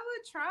 I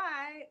would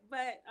try,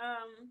 but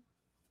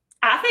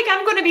I think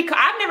I'm going to be.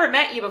 I've never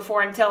met you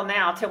before until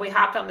now, till we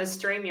hopped on this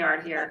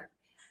StreamYard here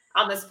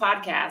on this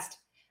podcast.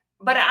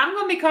 But I'm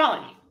going to be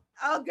calling you.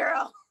 Oh,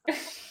 girl,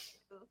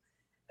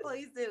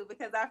 please do,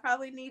 because I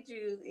probably need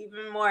you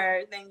even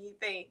more than you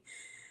think.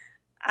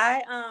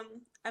 I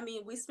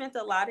mean, we spent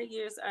a lot of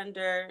years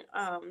under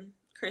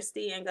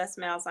Christy and Gus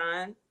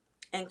Malzahn,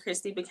 and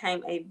Christy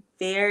became a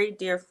very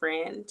dear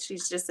friend.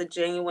 She's just a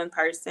genuine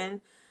person.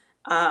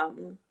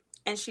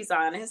 and she's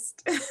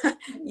honest.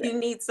 You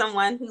need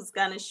someone who's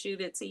going to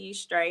shoot it to you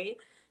straight.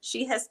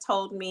 She has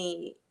told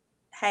me,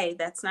 hey,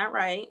 that's not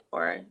right,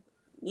 or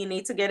you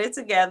need to get it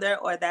together,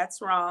 or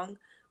that's wrong,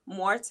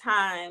 more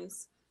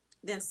times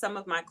than some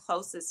of my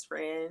closest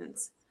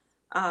friends.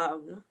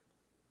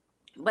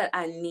 But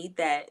I need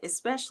that,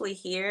 especially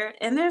here.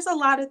 And there's a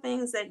lot of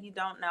things that you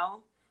don't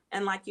know.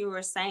 And like you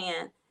were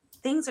saying,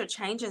 things are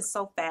changing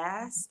so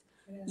fast.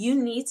 Yeah.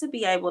 You need to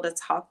be able to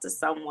talk to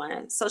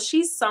someone. So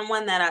she's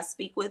someone that I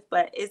speak with,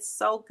 but it's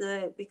so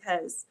good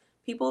because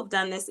people have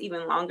done this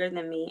even longer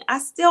than me. I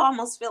still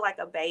almost feel like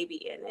a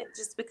baby in it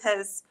just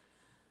because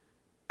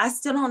I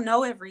still don't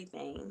know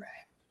everything.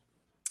 Right.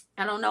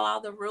 I don't know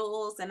all the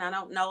rules, and I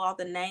don't know all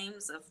the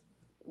names of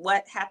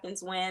what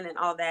happens when and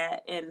all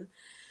that. And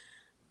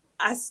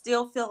I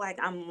still feel like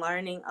I'm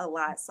learning a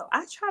lot. So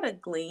I try to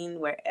glean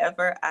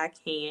wherever I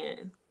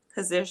can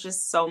because there's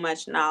just so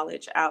much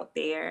knowledge out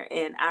there.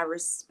 And I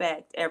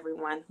respect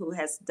everyone who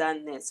has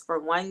done this for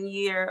 1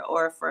 year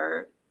or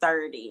for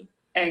 30.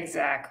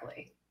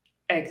 Exactly.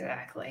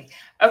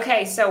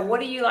 Okay, so what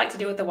do you like to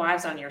do with the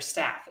wives on your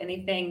staff?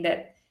 Anything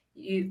that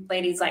you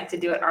ladies like to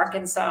do at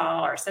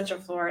Arkansas or Central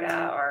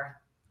Florida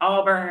or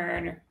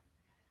Auburn?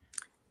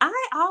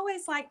 I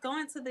always like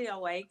going to the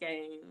away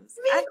games.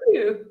 Me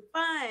too.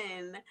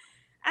 Fun.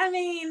 I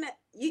mean,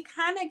 you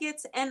kind of get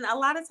to, and a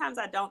lot of times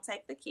I don't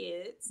take the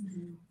kids.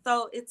 Mm-hmm.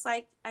 So it's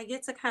like I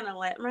get to kind of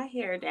let my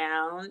hair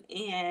down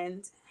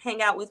and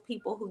hang out with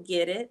people who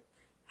get it.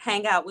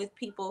 Hang out with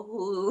people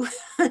who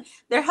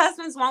their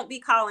husbands won't be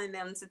calling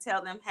them to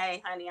tell them,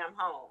 hey, honey, I'm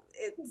home.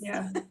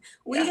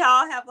 We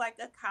all have like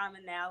a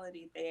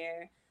commonality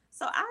there.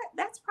 So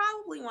that's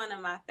probably one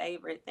of my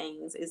favorite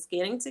things is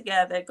getting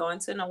together, going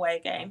to an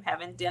away game,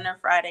 having dinner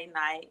Friday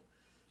night,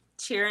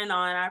 cheering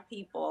on our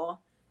people.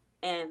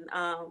 And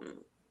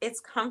it's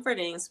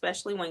comforting,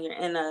 especially when you're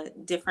in a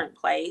different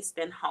place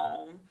than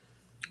home,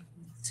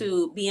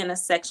 to be in a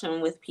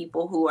section with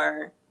people who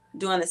are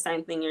doing the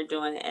same thing you're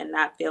doing and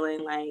not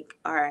feeling like,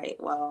 all right,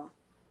 well,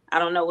 I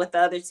don't know what the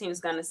other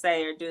team's going to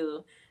say or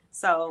do.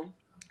 So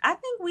I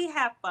think we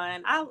have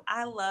fun.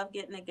 I love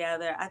getting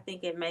together. I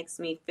think it makes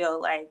me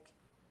feel like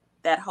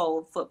that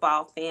whole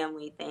football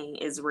family thing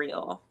is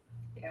real.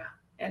 Yeah,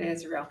 it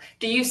is real.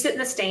 Do you sit in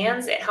the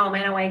stands at home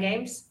and away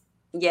games?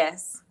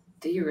 Yes.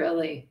 Do you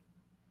really?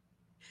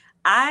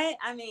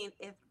 I mean,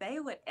 if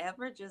they would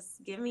ever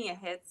just give me a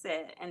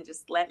headset and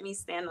just let me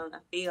stand on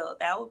the field,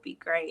 that would be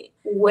great.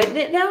 Wouldn't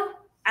it though?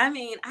 I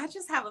mean, I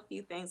just have a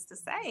few things to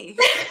say.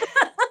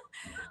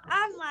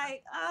 I'm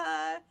like,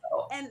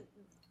 and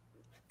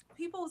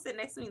people sit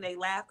next to me, they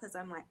laugh because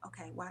I'm like,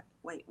 okay,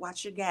 wait,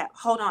 watch your gap.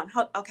 Hold on.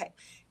 Okay.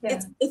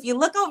 Yeah. If you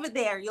look over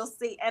there, you'll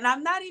see. And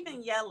I'm not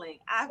even yelling.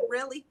 I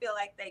really feel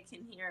like they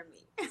can hear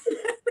me.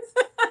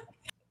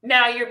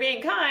 Now you're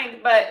being kind,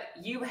 but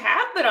you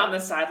have been on the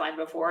sideline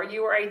before.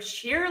 You were a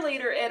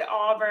cheerleader at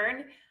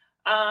Auburn.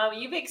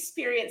 You've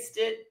experienced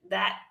it,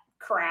 that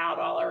crowd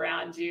all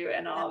around you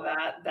and all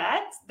that.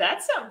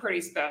 That's something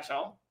pretty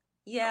special.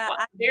 Yeah.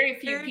 Very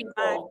few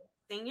people.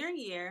 Senior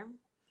year.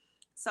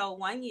 So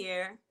 1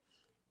 year.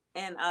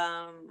 And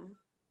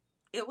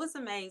it was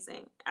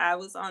amazing. I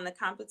was on the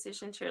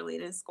competition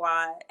cheerleading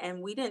squad,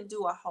 and we didn't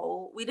do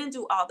all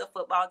the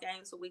football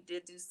games, but we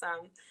did do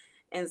some.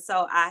 And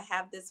so I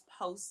have this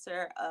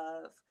poster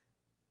of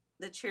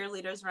the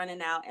cheerleaders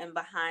running out, and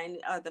behind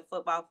are the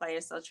football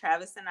players. So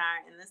Travis and I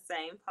are in the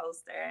same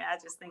poster. And I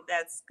just think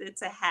that's good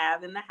to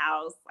have in the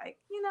house. Like,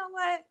 you know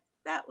what?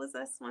 That was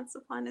us once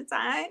upon a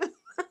time.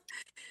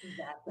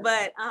 Exactly.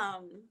 But I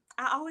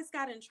always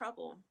got in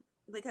trouble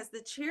because the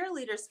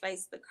cheerleaders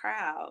faced the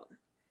crowd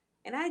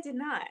and I did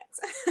not.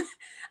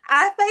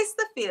 I faced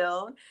the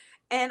field,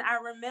 and I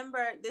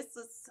remember this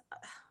was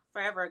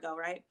forever ago,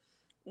 right?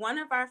 One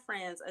of our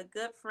friends, a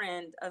good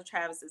friend of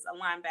Travis's, a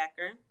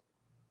linebacker,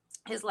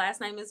 his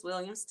last name is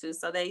Williams too,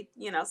 so they,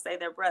 say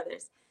they're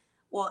brothers.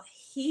 Well,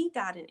 he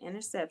got an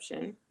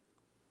interception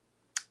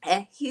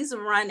and he's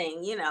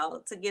running,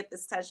 to get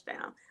this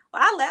touchdown.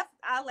 Well,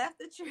 I left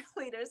the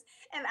cheerleaders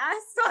and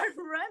I started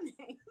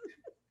running.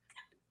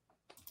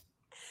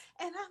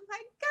 And I'm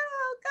like,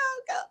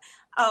 go.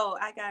 Oh,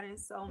 I got in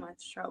so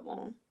much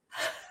trouble.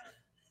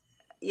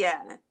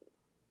 Yeah.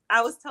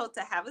 I was told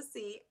to have a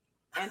seat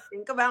and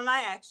think about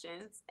my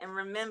actions and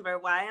remember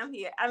why I'm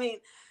here. I mean,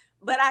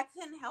 but I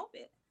couldn't help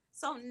it.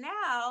 So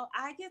now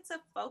I get to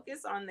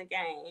focus on the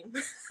game.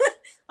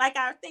 Like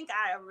I think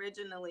I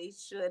originally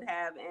should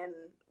have and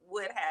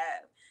would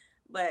have.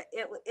 But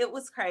it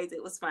was crazy.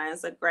 It was fun.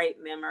 It's a great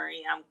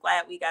memory. I'm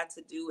glad we got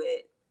to do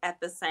it at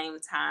the same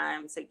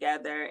time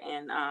together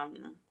and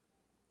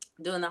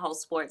doing the whole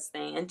sports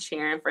thing and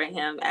cheering for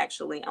him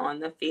actually on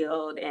the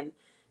field. And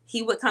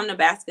he would come to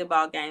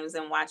basketball games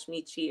and watch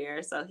me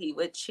cheer. So he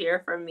would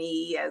cheer for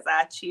me as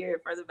I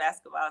cheered for the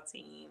basketball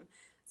team.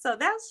 So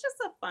that was just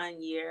a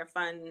fun year,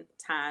 fun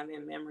time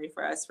and memory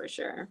for us for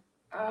sure.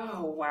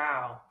 Oh,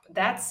 wow.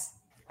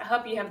 I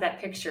hope you have that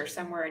picture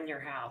somewhere in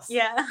your house.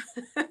 Yeah.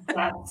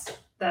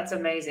 That's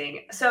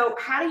amazing. So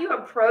how do you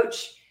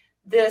approach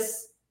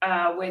this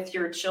with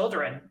your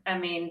children? I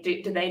mean,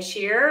 do they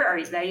cheer?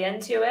 Are they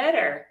into it,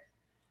 or?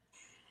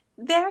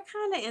 They're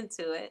kind of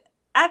into it.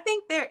 I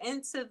think they're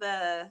into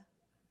the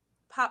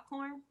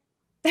popcorn,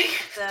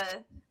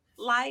 the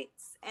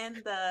lights, and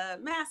the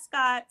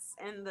mascots,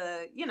 and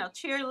the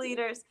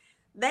cheerleaders.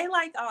 They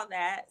like all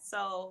that.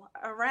 So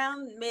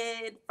around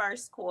mid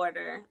first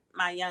quarter,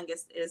 my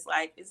youngest is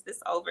like, "Is this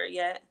over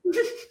yet?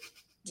 Do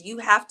you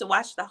have to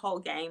watch the whole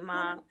game,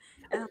 Mom?"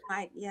 And I'm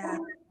like, "Yeah,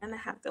 I'm gonna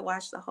have to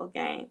watch the whole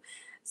game."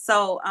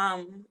 So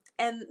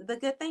and the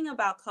good thing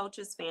about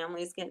coaches'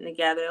 families getting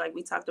together, like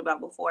we talked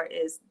about before,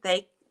 is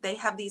they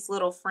have these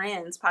little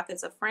friends,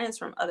 pockets of friends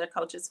from other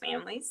coaches'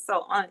 families.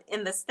 So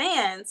in the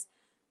stands,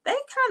 they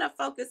kind of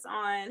focus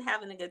on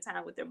having a good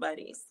time with their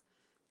buddies.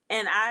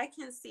 And I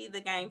can see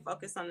the game,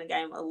 focus on the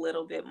game a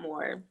little bit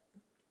more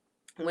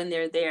when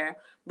they're there.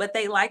 But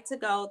they like to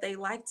go, they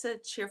like to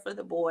cheer for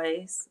the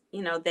boys.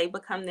 They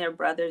become their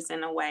brothers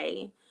in a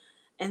way.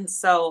 And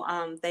so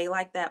they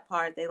like that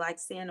part. They like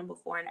seeing them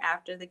before and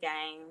after the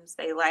games.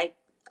 They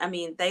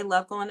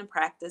love going to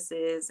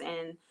practices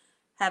and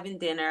having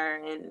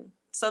dinner. And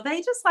so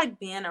they just like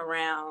being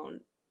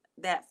around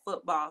that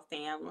football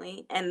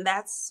family. And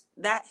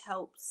that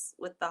helps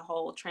with the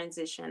whole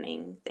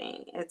transitioning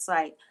thing. It's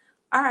like,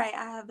 all right,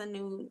 I have a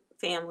new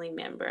family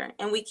member.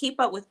 And we keep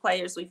up with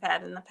players we've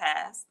had in the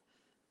past.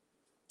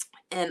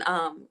 And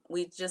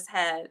we just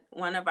had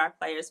one of our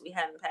players we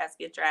had in the past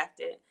get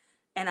drafted.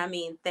 And I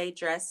mean, they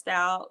dressed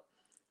out.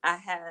 I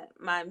had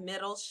my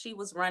middle, she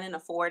was running a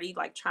 40,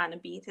 like trying to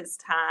beat his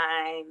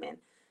time. And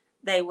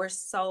they were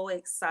so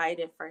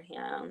excited for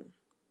him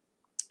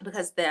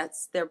because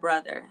that's their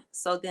brother.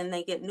 So then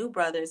they get new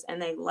brothers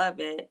and they love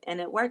it. And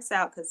it works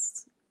out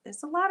because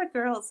there's a lot of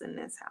girls in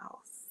this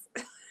house.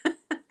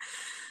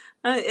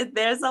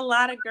 There's a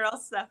lot of girl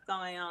stuff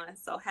going on.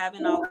 So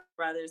having all the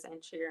brothers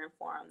and cheering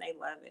for them, they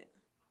love it.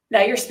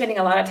 Now you're spending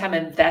a lot of time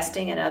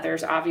investing in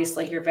others.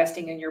 Obviously, you're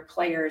investing in your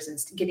players and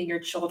getting your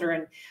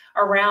children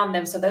around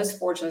them. So those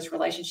forge those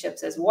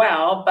relationships as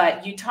well.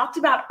 But you talked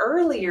about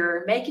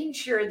earlier making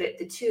sure that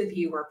the two of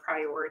you were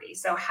priority.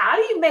 So how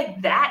do you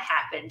make that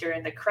happen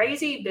during the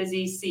crazy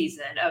busy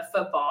season of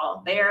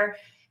football there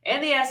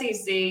in the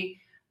SEC?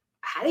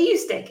 How do you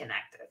stay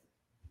connected?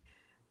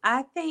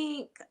 I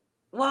think,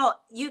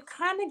 well,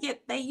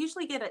 they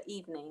usually get an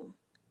evening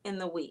in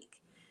the week.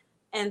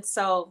 And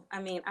so,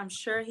 I mean, I'm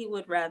sure he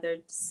would rather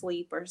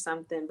sleep or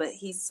something, but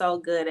he's so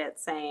good at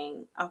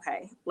saying,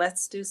 okay,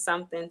 let's do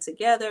something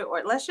together,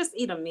 or let's just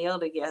eat a meal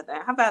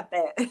together. How about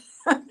that?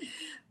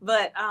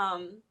 But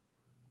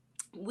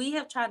we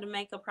have tried to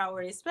make a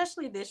priority,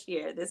 especially this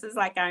year. This is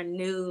like our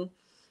new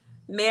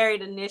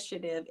married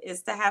initiative,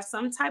 is to have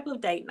some type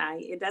of date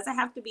night. It doesn't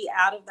have to be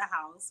out of the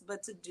house,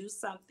 but to do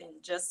something,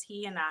 just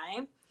he and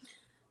I.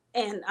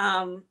 And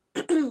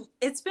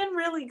it's been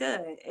really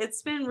good.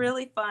 It's been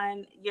really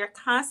fun. You're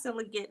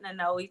constantly getting to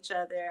know each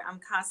other. I'm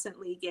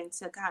constantly getting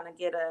to kind of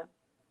get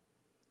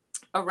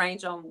a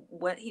range on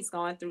what he's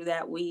going through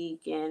that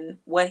week and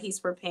what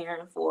he's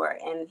preparing for.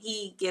 And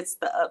he gets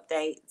the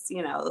updates,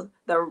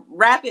 the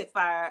rapid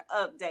fire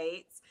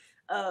updates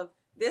of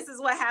this is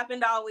what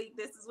happened all week.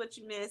 This is what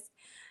you missed.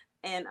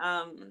 And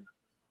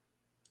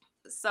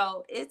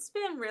so it's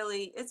been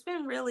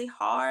really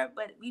hard,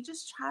 but we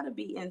just try to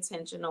be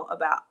intentional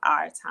about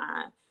our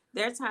time.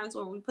 There are times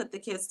where we put the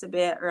kids to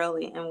bed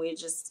early and we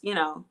just, hang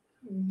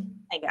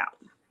out.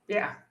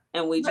 Yeah.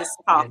 And we just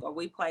talk, or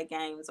we play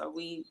games, or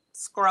we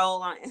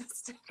scroll on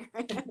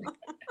Instagram.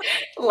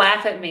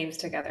 Laugh at memes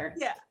together.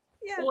 Yeah.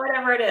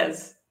 Whatever it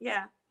is.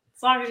 Yeah.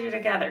 As long as you're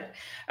together.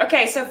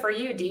 Okay, so for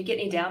you, do you get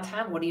any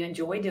downtime? What do you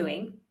enjoy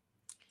doing?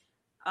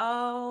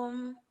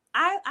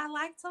 I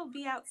like to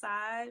be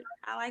outside.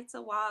 I like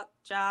to walk,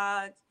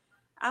 jog.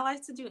 I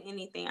like to do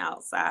anything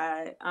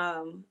outside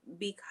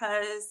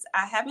because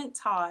I haven't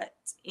taught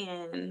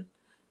in,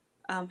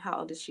 how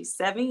old is she?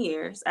 7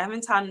 years. I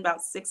haven't taught in about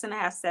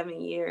 6.5, 7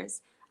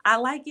 years. I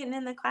like getting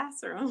in the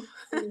classroom.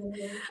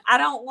 Mm-hmm. I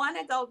don't want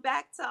to go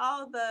back to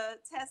all the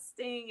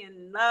testing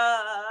and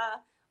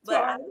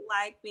but I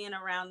like being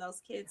around those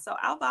kids. So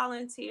I'll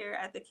volunteer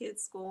at the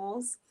kids'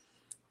 schools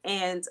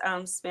and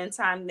spend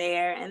time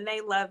there, and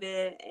they love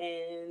it,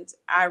 and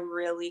I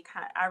really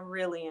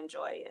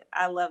enjoy it.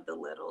 I love the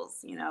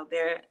littles.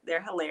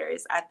 They're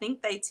hilarious. I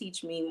think they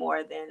teach me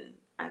more than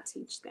I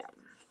teach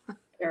them.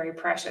 Very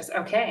precious.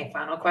 Okay,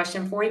 final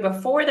question for you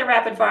before the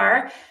rapid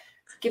fire.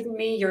 Give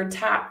me your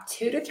top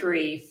 2 to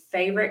 3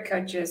 favorite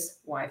coach's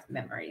wife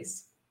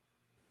memories.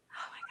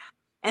 Oh my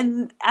God.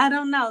 And I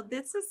don't know.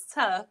 This is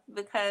tough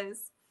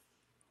because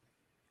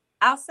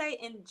I'll say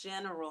in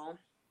general,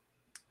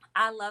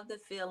 I love the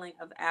feeling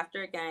of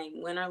after a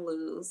game, win or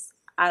lose.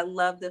 I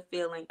love the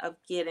feeling of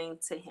getting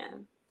to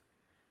him.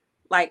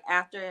 Like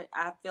after,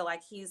 I feel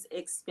like he's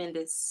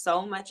expended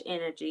so much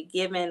energy,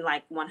 given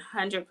like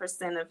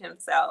 100% of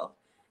himself.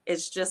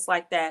 It's just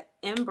like that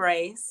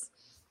embrace.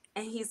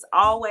 And he's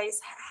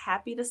always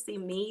happy to see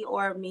me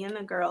or me and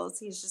the girls.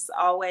 He's just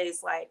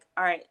always like,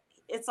 all right,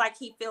 it's like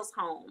he feels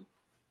home.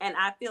 And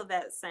I feel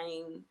that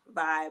same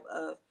vibe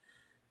of,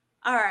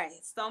 All right.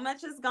 So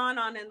much has gone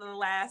on in the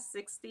last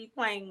 60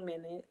 playing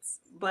minutes,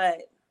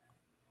 but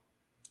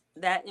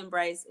that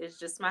embrace is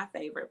just my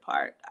favorite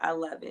part. I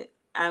love it.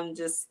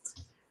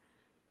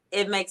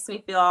 It makes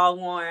me feel all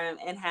warm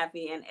and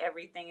happy, and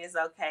everything is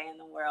okay in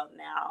the world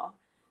now.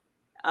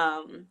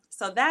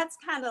 So that's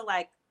kind of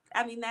like,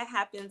 that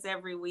happens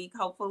every week,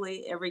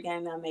 hopefully every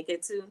game I make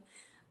it to.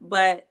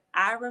 But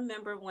I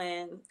remember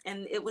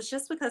and it was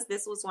just because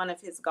this was one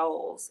of his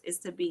goals, is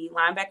to be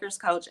linebackers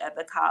coach at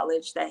the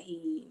college that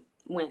he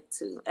went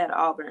to at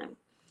Auburn.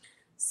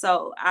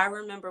 So I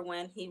remember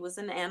when he was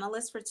an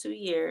analyst for 2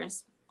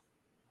 years,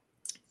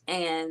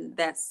 and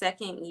that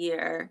second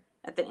year,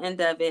 at the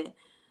end of it,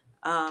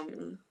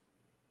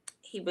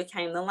 he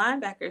became the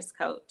linebackers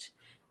coach.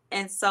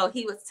 And so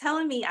he was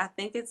telling me, I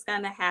think it's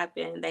going to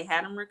happen. They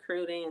had him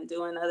recruiting and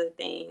doing other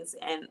things.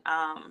 And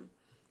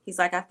he's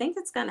like, I think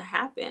it's going to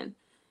happen.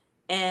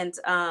 And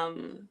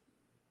I'm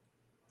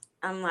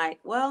like,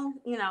 well,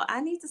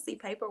 I need to see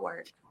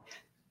paperwork.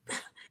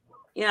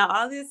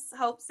 All these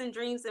hopes and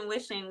dreams and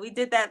wishing. We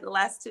did that the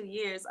last 2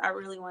 years. I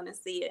really want to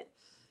see it.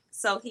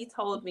 So he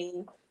told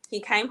me, he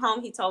came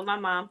home, he told my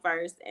mom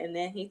first, and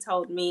then he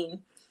told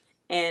me.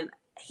 And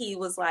he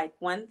was like,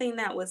 one thing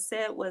that was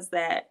said was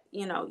that,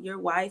 your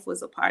wife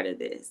was a part of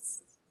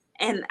this.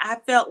 And I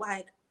felt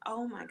like,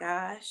 oh my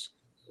gosh,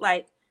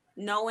 like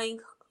knowing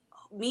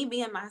me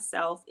being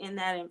myself in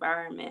that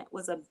environment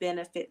was a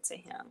benefit to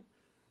him.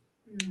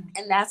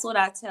 And that's what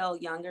I tell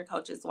younger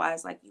coaches, why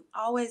it's like, you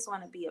always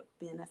want to be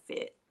a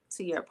benefit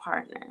to your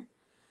partner.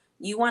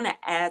 You want to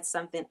add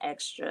something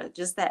extra,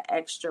 just that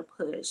extra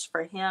push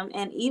for him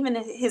and even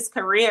his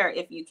career,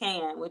 if you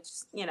can, which,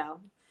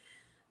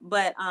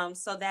 But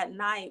so that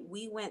night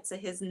we went to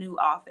his new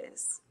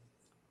office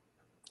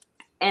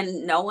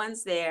and no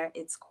one's there.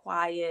 It's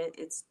quiet,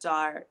 it's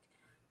dark,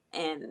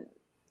 and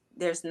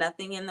there's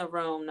nothing in the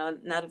room.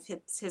 None of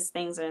his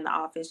things are in the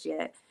office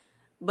yet.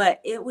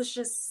 But it was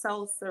just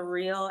so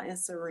surreal and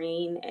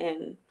serene,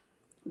 and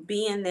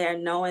being there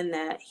knowing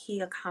that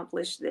he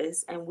accomplished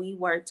this and we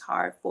worked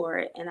hard for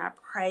it, and I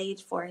prayed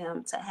for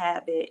him to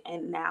have it,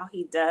 and now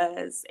he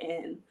does.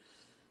 And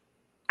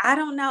I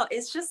don't know.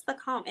 It's just the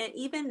calm. And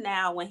even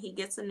now when he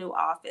gets a new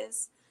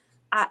office,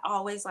 I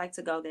always like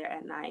to go there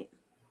at night.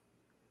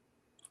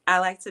 I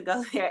like to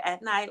go there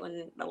at night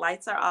when the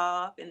lights are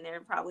off and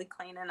they're probably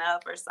cleaning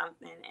up or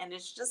something, and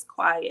it's just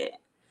quiet.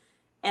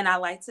 And I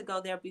like to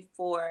go there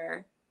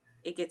before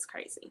it gets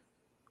crazy,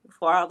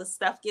 before all the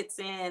stuff gets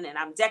in and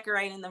I'm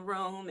decorating the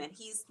room and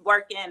he's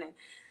working. And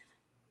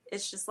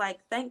it's just like,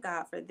 thank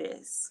God for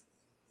this.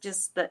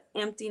 Just the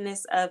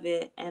emptiness of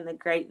it and the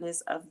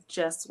greatness of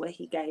just what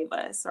he gave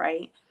us,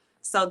 right?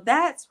 So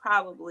that's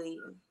probably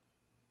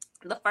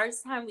the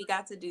first time we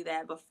got to do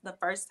that, but the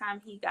first time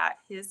he got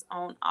his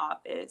own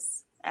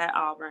office at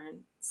Auburn,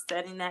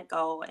 setting that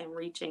goal and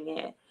reaching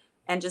it,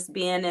 and just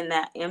being in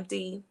that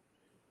empty,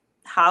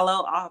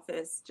 hollow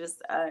office,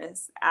 just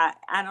us.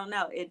 I don't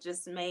know. It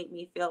just made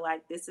me feel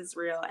like this is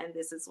real and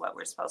this is what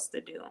we're supposed to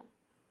do.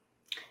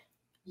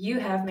 You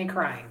have me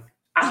crying.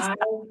 I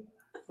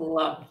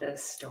love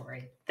this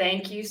story.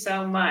 Thank you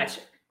so much.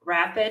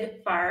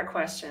 Rapid fire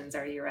questions.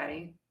 Are you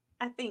ready?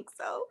 I think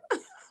so.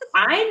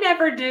 I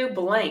never do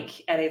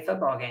blank at a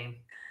football game.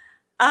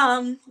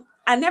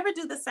 I never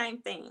do the same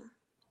thing.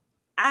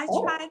 I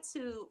try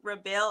to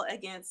rebel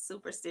against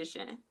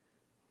superstition.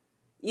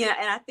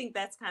 And I think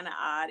that's kind of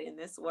odd in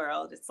this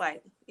world. It's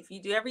like, if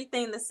you do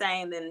everything the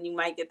same, then you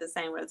might get the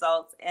same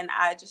results. And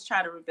I just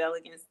try to rebel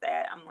against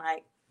that. I'm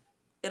like,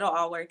 it'll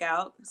all work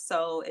out.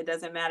 So it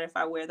doesn't matter if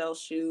I wear those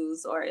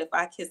shoes or if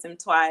I kiss him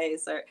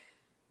twice, or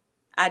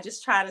I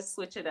just try to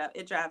switch it up.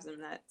 It drives him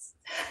nuts.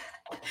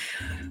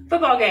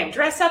 Football game,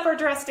 dress up or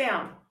dress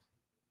down?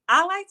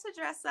 I like to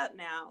dress up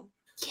now.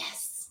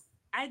 Yes.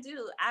 I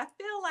do. I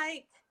feel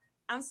like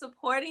I'm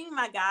supporting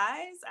my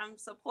guys. I'm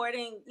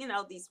supporting,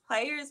 these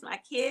players, my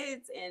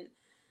kids, and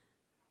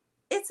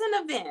it's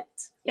an event.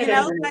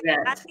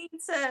 I need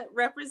to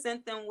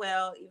represent them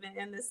well, even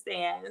in the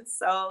stands.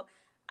 So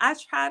I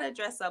try to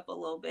dress up a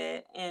little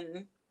bit,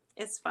 and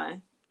it's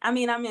fun. I'm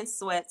in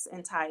sweats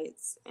and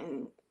tights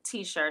and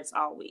T-shirts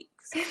all week.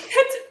 So.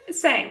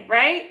 Same,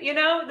 right? You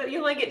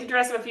only get to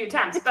dress up a few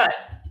times, but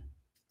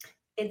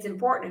it's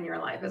important in your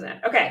life, isn't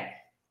it? Okay.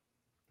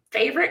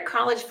 Favorite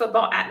college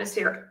football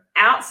atmosphere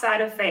outside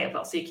of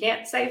Fayetteville. So you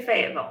can't say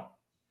Fayetteville.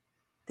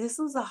 This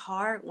was a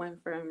hard one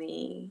for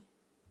me.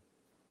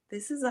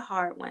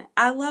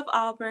 I love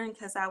Auburn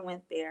because I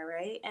went there,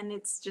 right? And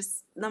it's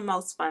just the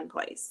most fun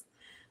place.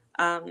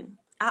 I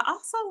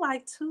also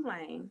like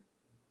Tulane.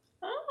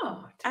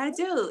 Oh, I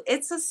do.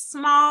 It's a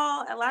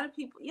lot of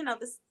people,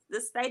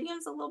 the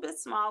stadium's a little bit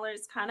smaller.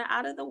 It's kind of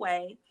out of the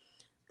way.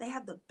 They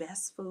have the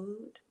best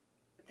food.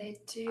 They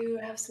do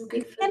have some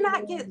good food. You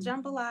cannot get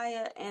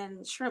jambalaya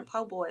and shrimp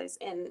po' boys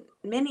in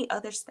many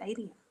other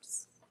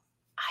stadiums.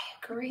 I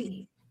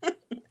agree.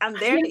 I'm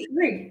there. I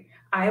agree.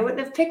 I wouldn't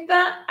have picked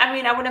that. I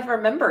wouldn't have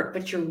remembered,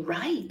 but you're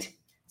right.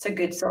 It's a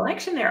good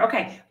selection there.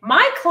 Okay.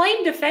 My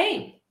claim to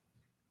fame.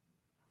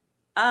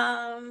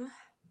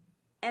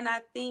 And I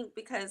think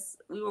because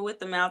we were with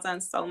the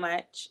Malzahns so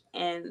much,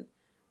 and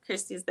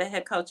Christy's the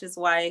head coach's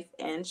wife,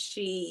 and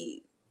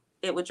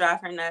it would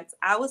drive her nuts.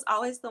 I was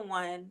always the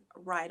one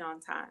right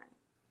on time.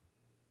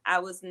 I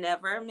was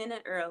never a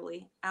minute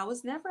early. I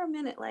was never a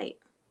minute late.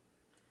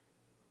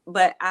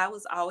 But I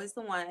was always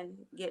the one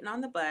getting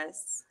on the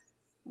bus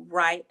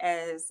right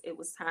as it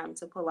was time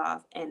to pull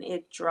off. And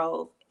it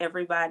drove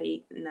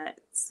everybody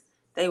nuts.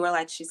 They were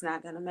like, she's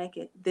not going to make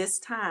it. This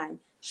time,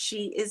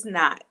 she is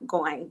not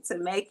going to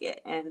make it.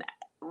 And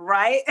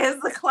right as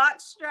the clock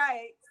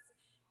strikes,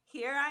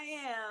 here I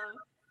am.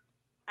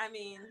 I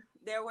mean,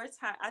 there were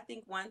times, I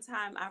think one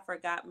time I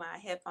forgot my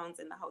headphones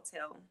in the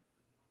hotel.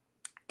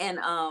 And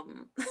I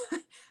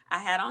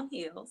had on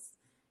heels.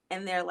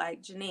 And they're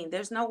like, Jeanine,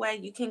 there's no way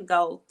you can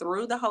go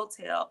through the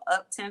hotel,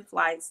 up 10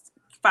 flights,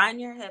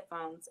 find your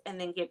headphones, and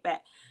then get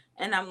back.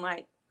 And I'm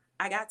like,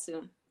 I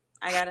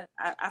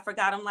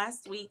forgot them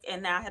last week,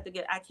 and now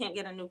I can't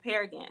get a new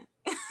pair again.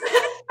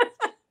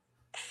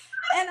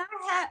 And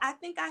I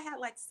think I had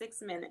like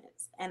 6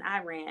 minutes, and I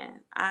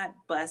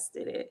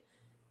busted it.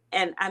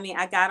 And I mean,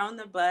 I got on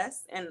the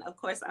bus, and of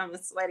course I'm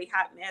a sweaty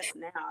hot mess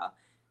now.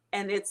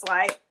 And it's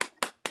like,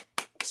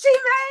 she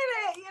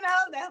made it,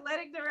 the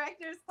athletic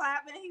director's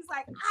clapping. He's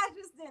like, I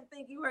just didn't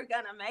think you were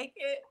going to make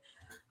it.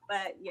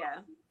 But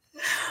yeah,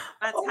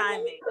 my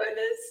timing. My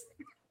goodness.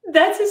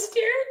 That's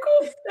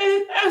hysterical. That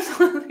is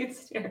absolutely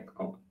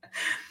hysterical.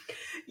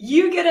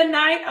 You get a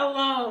night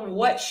alone.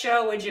 What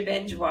show would you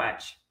binge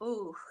watch?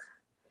 Ooh,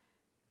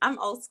 I'm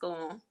old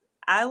school.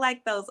 I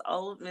like those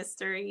old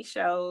mystery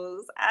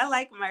shows. I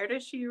like Murder,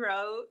 She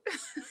Wrote.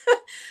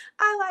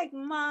 I like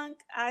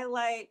Monk. I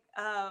like,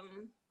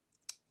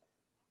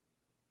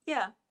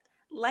 yeah.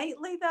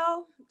 Lately,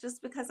 though,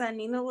 just because I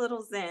need a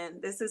little zen,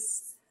 this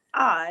is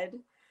odd.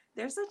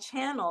 There's a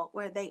channel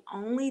where they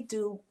only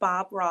do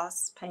Bob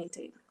Ross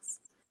paintings.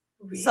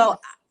 Really? So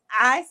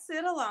I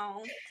sit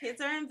alone.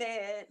 Kids are in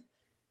bed.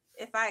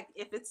 If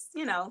it's,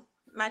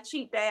 my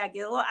cheat day, I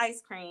get a little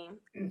ice cream.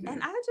 Mm-hmm.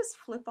 And I just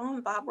flip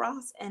on Bob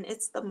Ross, and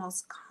it's the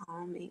most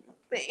calming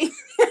thing.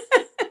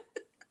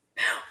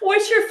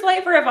 What's your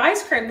flavor of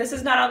ice cream? This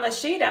is not on the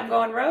sheet. I'm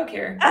going rogue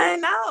here. I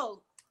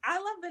know. I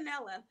love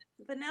vanilla.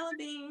 Vanilla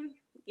bean.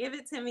 Give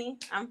it to me.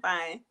 I'm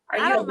fine. Are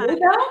you a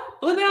Bluebell?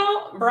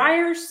 Bluebell?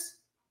 Briars?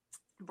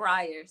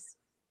 Briars.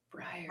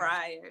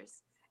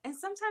 And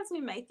sometimes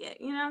we make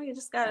it. You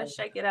just got to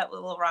shake it up with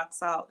a little rock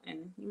salt,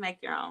 and you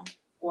make your own.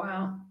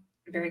 Wow.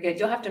 Very good.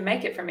 You'll have to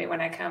make it for me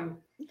when I come.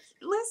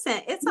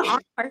 Listen, it's an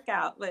hard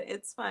workout, but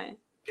it's fun.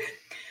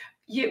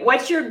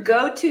 What's your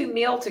go-to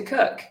meal to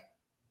cook?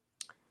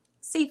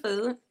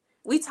 Seafood.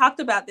 We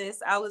talked about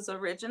this. I was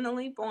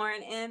originally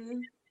born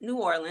in New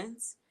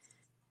Orleans,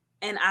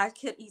 and I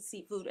could eat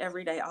seafood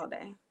every day, all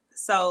day.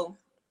 So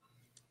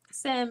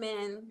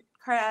salmon,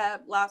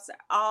 crab, lobster,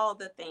 all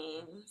the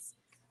things.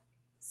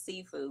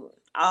 Seafood,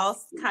 all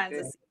kinds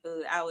of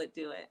seafood. I would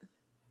do it.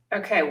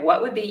 Okay.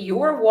 What would be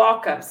your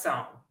walk-up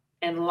song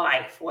in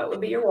life? What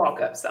would be your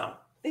walk-up song?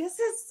 This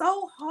is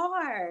so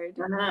hard.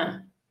 Uh-huh.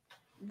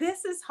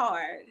 This is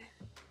hard.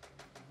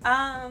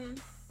 I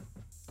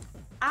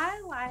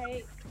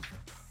like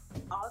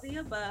All the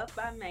Above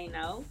by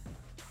Mano.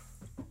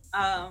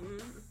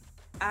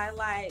 I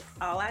like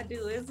All I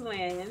Do Is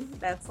Win.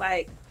 That's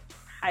like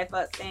hype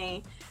up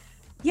thing.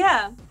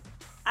 Yeah,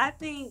 I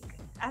think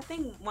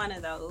one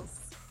of those.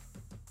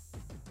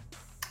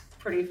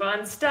 Pretty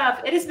fun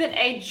stuff. It has been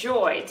a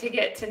joy to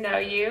get to know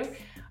you.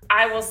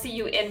 I will see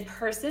you in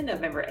person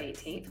November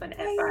 18th when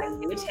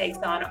FIU takes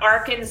on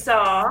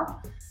Arkansas.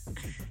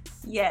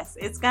 Yes,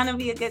 it's going to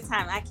be a good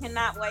time. I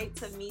cannot wait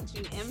to meet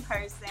you in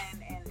person,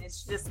 and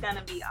it's just going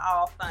to be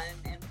all fun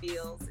and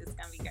feels. It's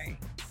going to be great.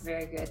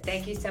 Very good.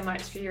 Thank you so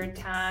much for your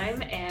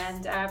time,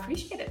 and I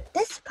appreciate it.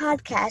 This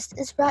podcast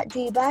is brought to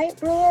you by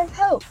Ruler of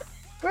Hope.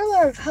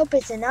 Ruler of Hope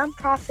is a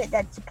nonprofit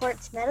that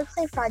supports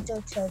medically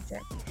fragile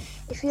children.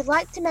 If you'd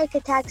like to make a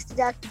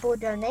tax-deductible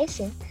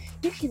donation,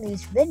 you can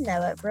use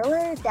Venmo at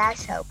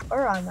Ruler-Hope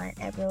or online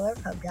at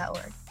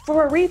rulerofhope.org.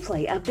 For a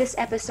replay of this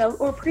episode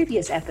or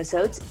previous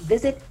episodes,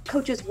 visit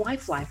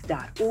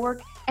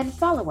coacheswifelife.org and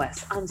follow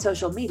us on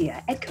social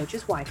media at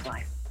Coaches Wife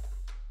Life.